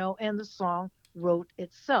it, and the song wrote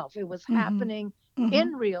itself. It was Mm-hmm. happening Mm-hmm.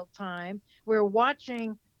 in real time. We're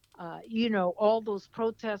watching, all those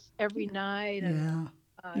protests every night and Yeah.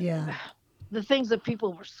 uh, Yeah. the things that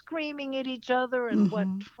people were screaming at each other and what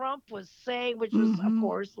Mm-hmm. Trump was saying, which was, of Mm-hmm.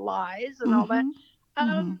 course, lies and all that.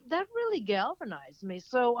 Mm-hmm. Mm-hmm. That really galvanized me.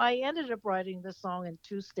 So I ended up writing the song in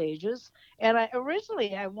two stages. And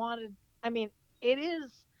I wanted I mean, it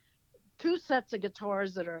is two sets of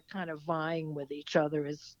guitars that are kind of vying with each other,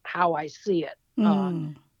 is how I see it.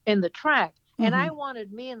 Mm. In the track. And Mm-hmm. I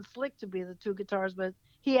wanted me and Slick to be the two guitars, but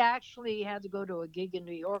he actually had to go to a gig in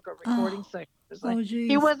New York, a recording Oh, session. oh, He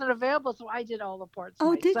geez. wasn't available, so I did all the parts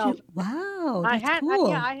Oh, did myself. you? Wow, I that's had, yeah,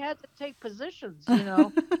 cool. I had to take positions.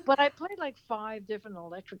 But I played like five different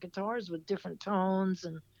electric guitars with different tones,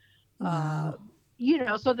 and uh,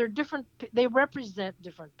 Wow. so they're different. They represent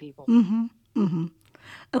different people. Mm-hmm. Mm-hmm.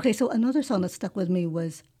 Okay, so another song that stuck with me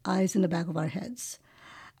was "Eyes in the Back of Our Heads,"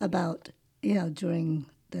 about during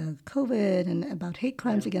the COVID and about hate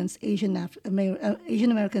crimes Yeah, against Asian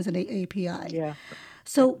Americans and API. yeah, yeah,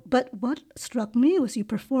 So, but what struck me was you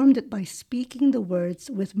performed it by speaking the words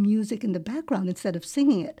with music in the background instead of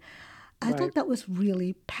singing it. I right. thought that was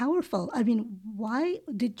really powerful. I mean, why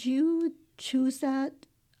did you choose that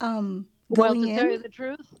Well, going to tell in? you the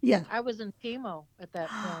truth, Yeah. I was in chemo at that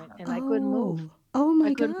point, and I couldn't move. Oh, oh I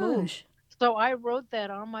my couldn't move. gosh. So I wrote that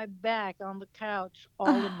on my back on the couch,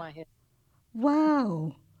 all in my head.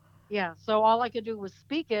 Wow. Yeah. So all I could do was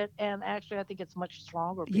speak it, and actually, I think it's much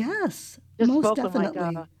stronger being Yes, just most spoken like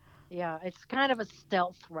definitely. yeah. It's kind of a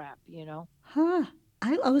stealth rap. Huh.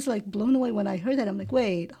 I was like blown away when I heard that. I'm like,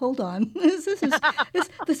 wait, hold on. This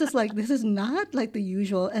is not like the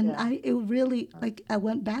usual. And Yeah. it really like I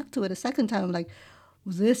went back to it a second time. I'm like,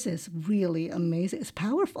 this is really amazing. It's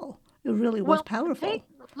powerful. It really was Well, take powerful.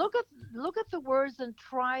 look at look at the words and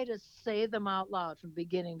try to say them out loud from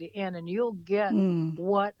beginning to end, and you'll get Mm,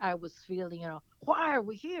 what I was feeling. Why are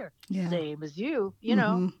we here? yeah. Same as you.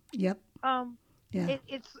 Mm-hmm. Yep. Um, Yeah.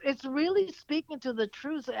 it's really speaking to the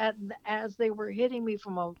truth as they were hitting me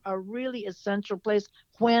from a really essential place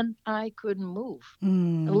when I couldn't move.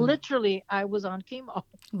 Mm, Literally, I was on chemo,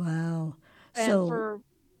 wow. and So,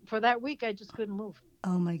 for that week, I just couldn't move.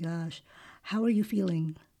 oh my gosh. How are you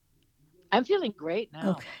feeling? I'm feeling great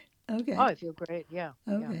now. Okay. Oh, Okay. I feel great. Yeah,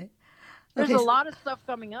 yeah. Okay. There's Okay. a lot of stuff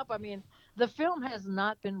coming up. I mean, the film has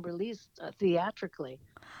not been released theatrically,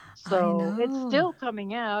 I so it's know. still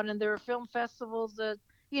coming out, and there are film festivals that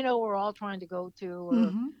we're all trying to go to, or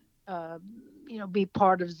Mm-hmm. uh, be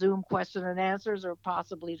part of Zoom question and answers, or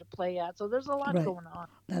possibly to play at. So there's a lot Right. going on.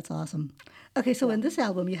 That's awesome. Okay, so Yeah, in this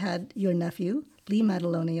album, you had your nephew, Lee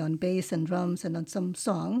Mataloni, on bass and drums and on some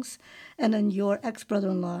songs, and then your ex brother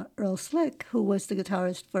in law, Earl Slick, who was the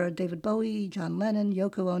guitarist for David Bowie, John Lennon,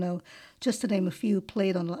 Yoko Ono, just to name a few,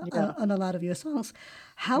 played yeah, on a lot of your songs.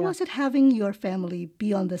 How yeah. was it having your family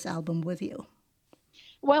be on this album with you?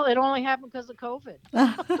 Well, it only happened because of COVID.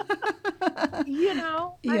 I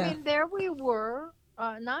Yeah. mean, there we were,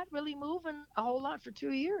 not really moving a whole lot for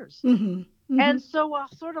 2 years. Mm-hmm. Mm-hmm. And so a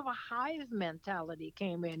sort of a hive mentality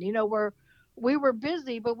came in, where we were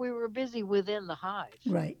busy, but we were busy within the hive.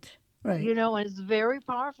 Right. Right. And it's very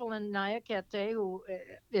powerful. And Naya Kete, who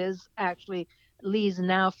is actually Lee's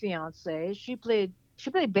now fiance, she played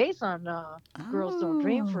bass on Girls Don't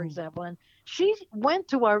Dream, for Oh. example, and she went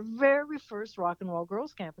to our very first rock and roll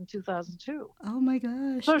girls camp in 2002. Oh my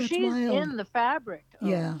gosh, So that's she's wild. in the fabric of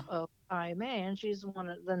Yeah. IMA, and she's one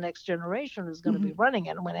of the next generation who's going to Mm-hmm. be running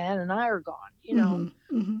it when Ann and I are gone.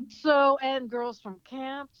 Mm-hmm. Mm-hmm. So, and girls from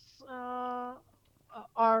camps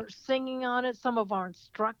are singing on it. Some of our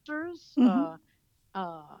instructors, Mm-hmm.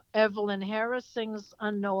 Evelyn Harris sings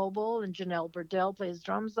Unknowable, and Janelle Burdell plays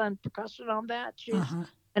drums and percussion on that. She's Uh-huh.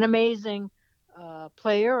 an amazing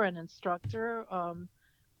player and instructor.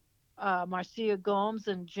 Marcia Gomes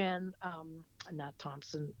and Jen, not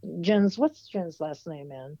Thompson, what's Jen's last name,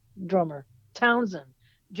 man? Drummer, Townsend,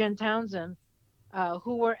 Jen Townsend,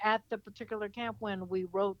 who were at the particular camp when we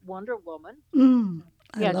wrote Wonder Woman. Mm.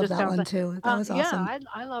 I Yeah, love just that one Townsend. too. That was Yeah, awesome.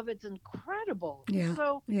 I love it. It's incredible. Yeah.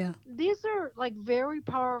 So Yeah. these are like very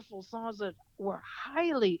powerful songs that were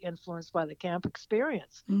highly influenced by the camp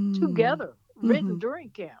experience Mm. together, written Mm-hmm. during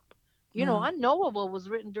camp. Wow. Unknowable was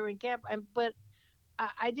written during camp, but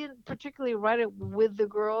I didn't particularly write it with the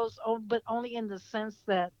girls, but only in the sense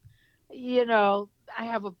that I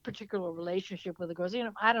have a particular relationship with the girls.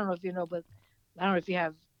 I don't know if you know, but I don't know if you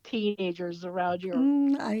have teenagers around you.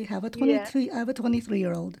 I have a Yeah. 23. I have a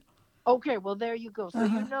 23-year-old. Okay, well there you go. So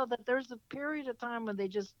you Uh-huh. know that there's a period of time when they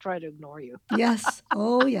just try to ignore you. Yes.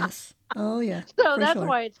 Oh, yes. Oh, yeah. So For that's sure.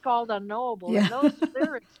 why it's called Unknowable. Yeah. And those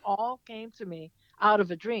lyrics all came to me out of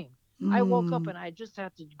a dream. I woke up Mm. and I just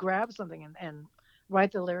had to grab something and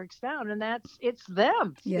write the lyrics down. And it's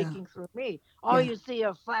them Yeah. speaking through me. All Yeah. you see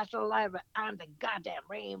a flash of light, but I'm the goddamn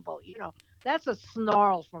rainbow. That's a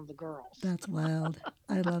snarl from the girls. That's wild.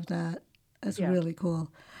 I love that. That's Yeah. really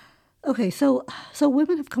cool. Okay, so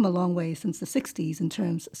women have come a long way since the 60s in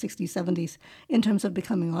terms 60s 70s in terms of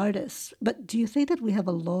becoming artists. But do you think that we have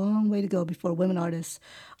a long way to go before women artists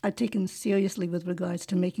are taken seriously with regards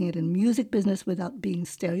to making it in music business without being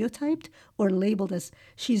stereotyped or labeled as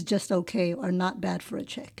she's just okay or not bad for a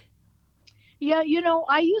chick? Yeah,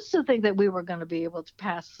 I used to think that we were going to be able to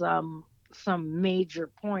pass some major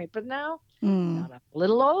point, but now that I'm a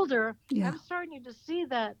little older, Yeah. I'm starting to see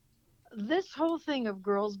that this whole thing of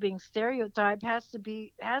girls being stereotyped has to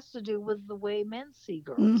do with the way men see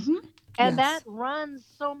girls. Mm-hmm. And that Yes. runs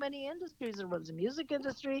so many industries. It runs the music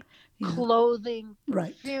industry, Yeah. clothing,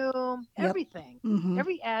 Right. perfume, Yep. everything. Mm-hmm.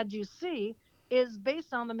 Every ad you see is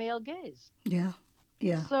based on the male gaze. Yeah.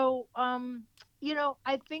 Yeah. So,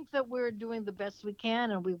 I think that we're doing the best we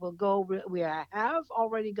can, and we will go. We have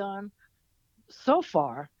already gone so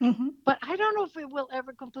far, Mm-hmm. but I don't know if it will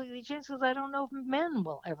ever completely change because I don't know if men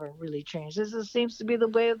will ever really change. This seems to be the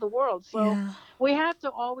way of the world. So Yeah. we have to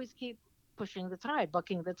always keep pushing the tide,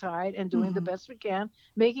 bucking the tide, and doing the Mm-hmm. best we can,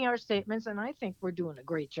 making our statements. And I think we're doing a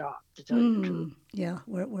great job, to tell you the truth. Mm. Yeah.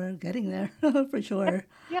 We're getting there for Yeah, sure.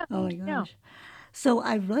 yeah, Oh my yeah. gosh. So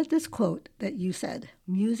I read this quote that you said,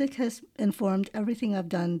 "Music has informed everything I've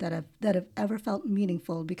done that have ever felt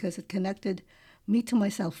meaningful because it connected me to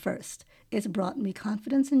myself first. It's brought me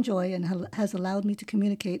confidence and joy and has allowed me to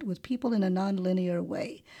communicate with people in a non-linear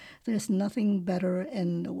way. There's nothing better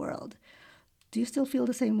in the world." Do you still feel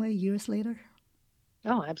the same way years later?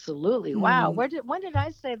 Oh, absolutely. Wow. When did I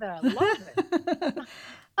say that? I love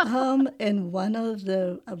it. In one of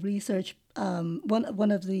the research,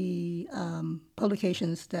 one of the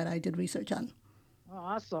publications that I did research on.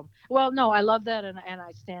 Awesome. Well, no, I love that, and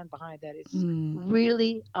I stand behind that. It's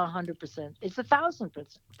really 100%. It's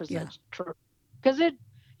 1,000% Yeah. true. Because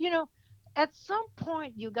you know, at some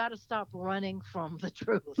point you got to stop running from the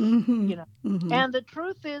truth. Mm-hmm. You know, Mm-hmm. and the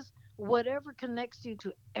truth is, whatever connects you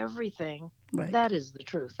to everything, Right. that is the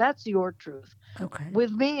truth. That's your truth. Okay.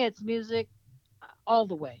 With me, it's music all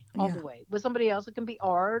the way, all Yeah. the way. With somebody else, it can be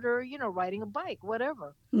art or riding a bike,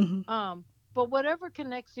 whatever. Mm-hmm. But whatever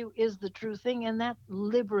connects you is the true thing, and that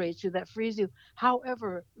liberates you, that frees you.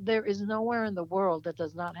 However, there is nowhere in the world that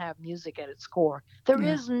does not have music at its core. There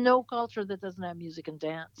Yeah. is no culture that doesn't have music and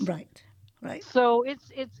dance. Right. Right. So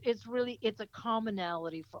it's really it's a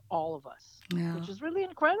commonality for all of us, Yeah. which is really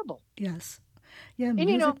incredible. Yes. Yeah. And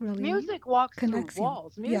Music really music walks through connects you.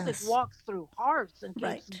 walls. Music Yes. walks through hearts and keeps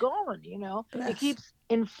Right. going. It Yes. keeps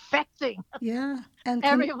infecting Yeah. And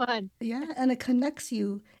everyone. yeah, and it connects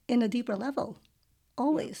you in a deeper level. Yeah,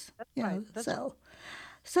 Always. that's You right. know. That's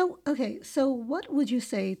So okay. So what would you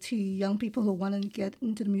say to young people who want to get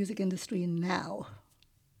into the music industry now?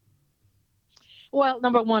 Well,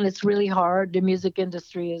 number one, it's really hard. The music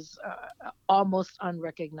industry is almost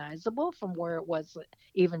unrecognizable from where it was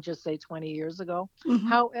even just say 20 years ago. Mm-hmm.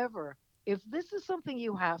 However, if this is something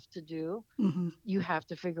you have to do, Mm-hmm. you have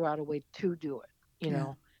to figure out a way to do it. You Yeah.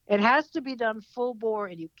 know, it has to be done full bore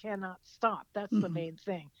and you cannot stop. That's the Mm-hmm. main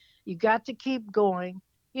thing. You got to keep going.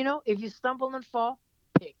 If you stumble and fall,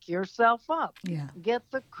 pick yourself up. Yeah. Get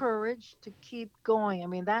the courage to keep going. I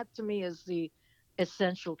mean, that to me is the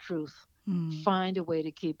essential truth. Mm. Find a way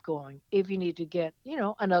to keep going. If you need to get,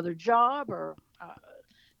 another job or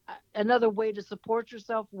another way to support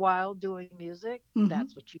yourself while doing music, Mm-hmm.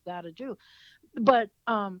 that's what you got to do. But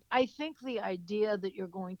I think the idea that you're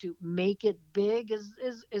going to make it big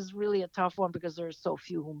is really a tough one because there are so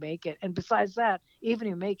few who make it. And besides that, even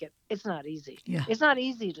if you make it, it's not easy. Yeah. It's not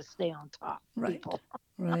easy to stay on top, Right. people.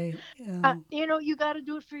 Right. Yeah. You got to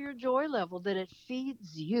do it for your joy level, that it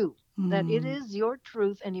feeds you, that it Mm. is your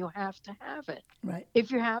truth and you have to have it. Right.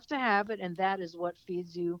 If you have to have it and that is what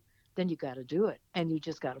feeds you, then you got to do it. And you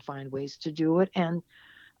just got to find ways to do it. And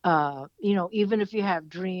even if you have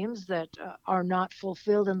dreams that are not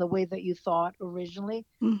fulfilled in the way that you thought originally,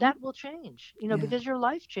 Mm-hmm. that will change, Yeah. because your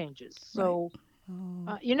life changes. Right. So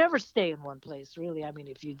Oh. you never stay in one place, really. I mean,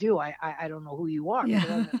 if you do, I don't know who you are because I've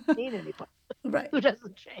Yeah. never seen anybody Right. who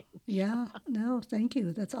doesn't change. Yeah. No, thank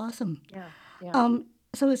you. That's awesome. Yeah, yeah.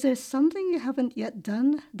 So is there something you haven't yet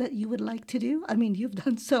done that you would like to do? I mean, you've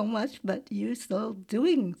done so much, but you're still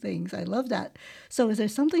doing things. I love that. So is there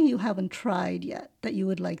something you haven't tried yet that you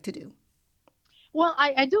would like to do? Well,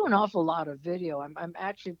 I do an awful lot of video. I'm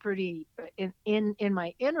actually pretty in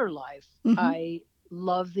my inner life. Mm-hmm. I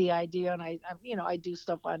love the idea, and I do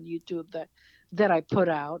stuff on YouTube that I put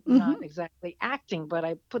out. Mm-hmm. Not exactly acting, but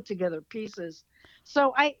I put together pieces.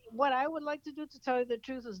 So what I would like to do, to tell you the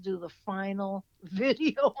truth, is do the final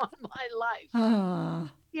video on my life.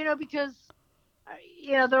 Ah. Because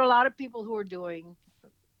there are a lot of people who are doing,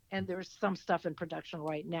 and there's some stuff in production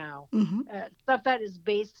right now, Mm-hmm. stuff that is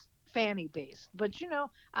based Fanny based. But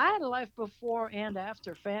I had a life before and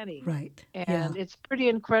after Fanny, Right. Yeah. and it's pretty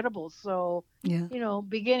incredible. So, Yeah.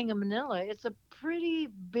 beginning of Manila, it's a pretty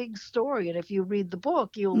big story, and if you read the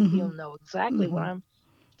book, Mm-hmm. you'll know exactly what Mm-hmm. I'm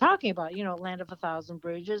talking about. Land of a Thousand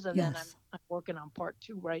Bridges, and then I'm Yes. I'm working on part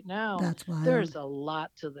 2 right now. That's There's wild. a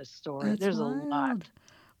lot to this story. That's There's a lot. wild.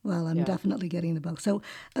 Well, I'm Yeah. definitely getting the book. So,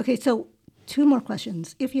 okay, so two more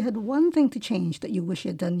questions. If you had one thing to change that you wish you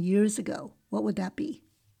had done years ago, what would that be?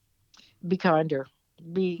 Be kinder.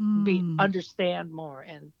 Be Hmm. understand more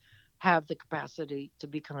and have the capacity to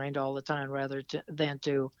be kind all the time than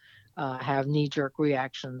to have knee jerk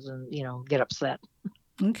reactions and get upset.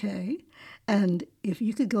 Okay. And if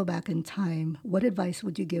you could go back in time, what advice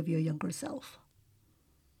would you give your younger self?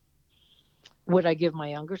 Would I give my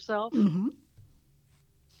younger self? Mm-hmm.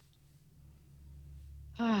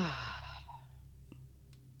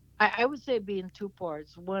 I would say be in two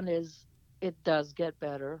parts. One is it does get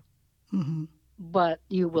better, Mm-hmm. but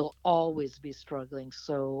you will always be struggling.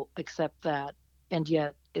 So accept that, and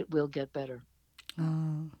yet it will get better.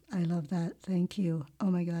 Oh, I love that. Thank you.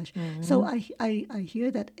 Oh my gosh. So Hmm. I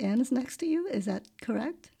hear that Anne's next to you. Is that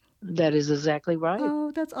correct? That is exactly right.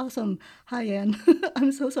 Oh, that's awesome. Hi, Anne.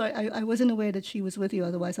 I'm so sorry. I wasn't aware that she was with you.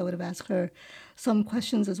 Otherwise, I would have asked her some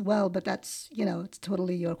questions as well. But that's, it's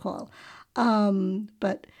totally your call.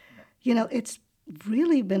 But, it's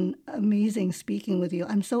really been amazing speaking with you.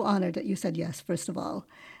 I'm so honored that you said yes, first of all.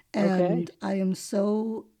 Okay. And I am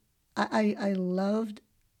so, I loved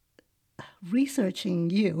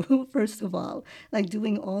researching you first of all, like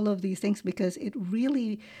doing all of these things, because it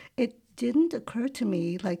didn't occur to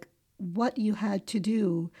me like what you had to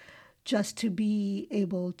do just to be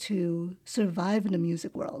able to survive in the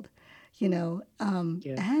music world, Yeah.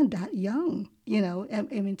 and that young, I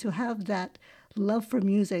mean, to have that love for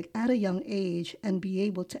music at a young age and be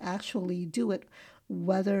able to actually do it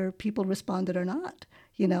whether people responded or not,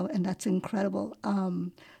 and that's incredible.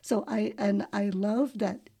 So I love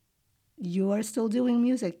that you are still doing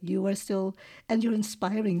music. You are still, and you're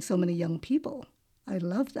inspiring so many young people. I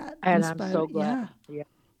love that. And I'm so glad. Yeah, Yeah.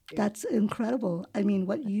 Yeah. that's incredible. I mean,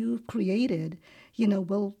 what you've created,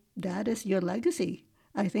 well, that is your legacy.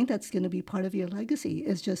 I think that's going to be part of your legacy,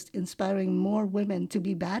 is just inspiring more women to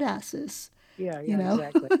be badasses. Yeah. You Yeah. know,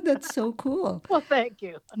 Exactly. that's so cool. Well, thank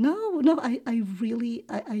you. No, no, I really,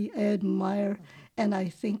 I admire, Mhm. and I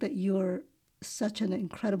think that you're such an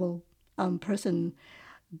incredible person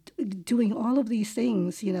doing all of these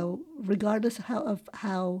things, regardless of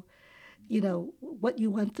how, what you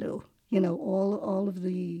went through, all of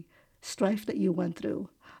the strife that you went through,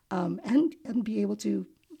 and be able to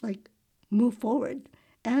like move forward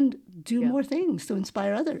and do Yeah. more things to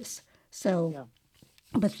inspire others. So, Yeah.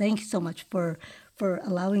 but thanks so much for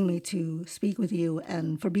allowing me to speak with you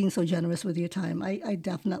and for being so generous with your time. I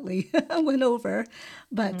definitely went over,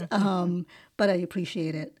 but Mhm. I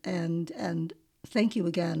appreciate it, and thank you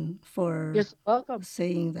again You're for so welcome.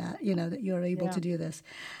 saying that, that you're able Yeah. to do this.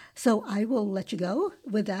 So I will let you go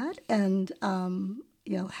with that, and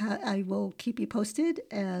I will keep you posted,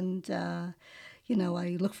 and I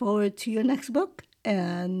look forward to your next book,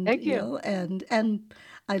 and Thank you. and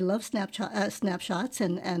I love snapshots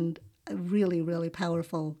and really really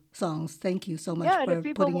powerful songs. Thank you so much Yeah. And if for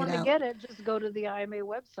people putting it want to out. get it, just go to the IMA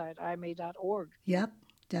website, ima.org. Yep,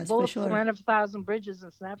 that's for Both sure. Land of a Thousand Bridges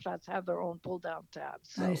and Snapshots have their own pull down tabs.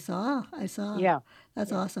 So, I saw. yeah.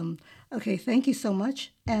 That's Yeah. awesome. Okay, thank you so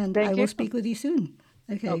much, and I Thank will you. speak with you soon.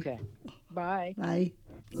 Okay, Okay. Bye. bye.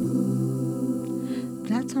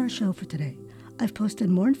 That's our show for today. I've posted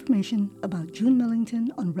more information about June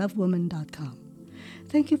Millington on RevWoman.com.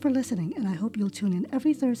 Thank you for listening, and I hope you'll tune in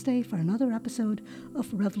every Thursday for another episode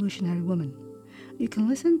of Revolutionary Woman. You can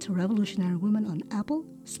listen to Revolutionary Woman on Apple,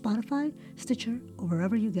 Spotify, Stitcher, or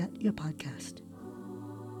wherever you get your podcast.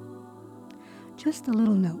 Just a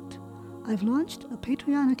little note. I've launched a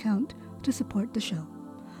Patreon account to support the show.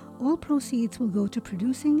 All proceeds will go to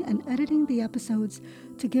producing and editing the episodes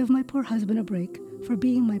to give my poor husband a break for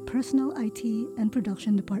being my personal IT and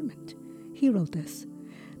production department. He wrote this.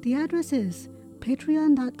 The address is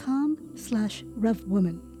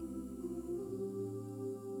patreon.com/revwoman.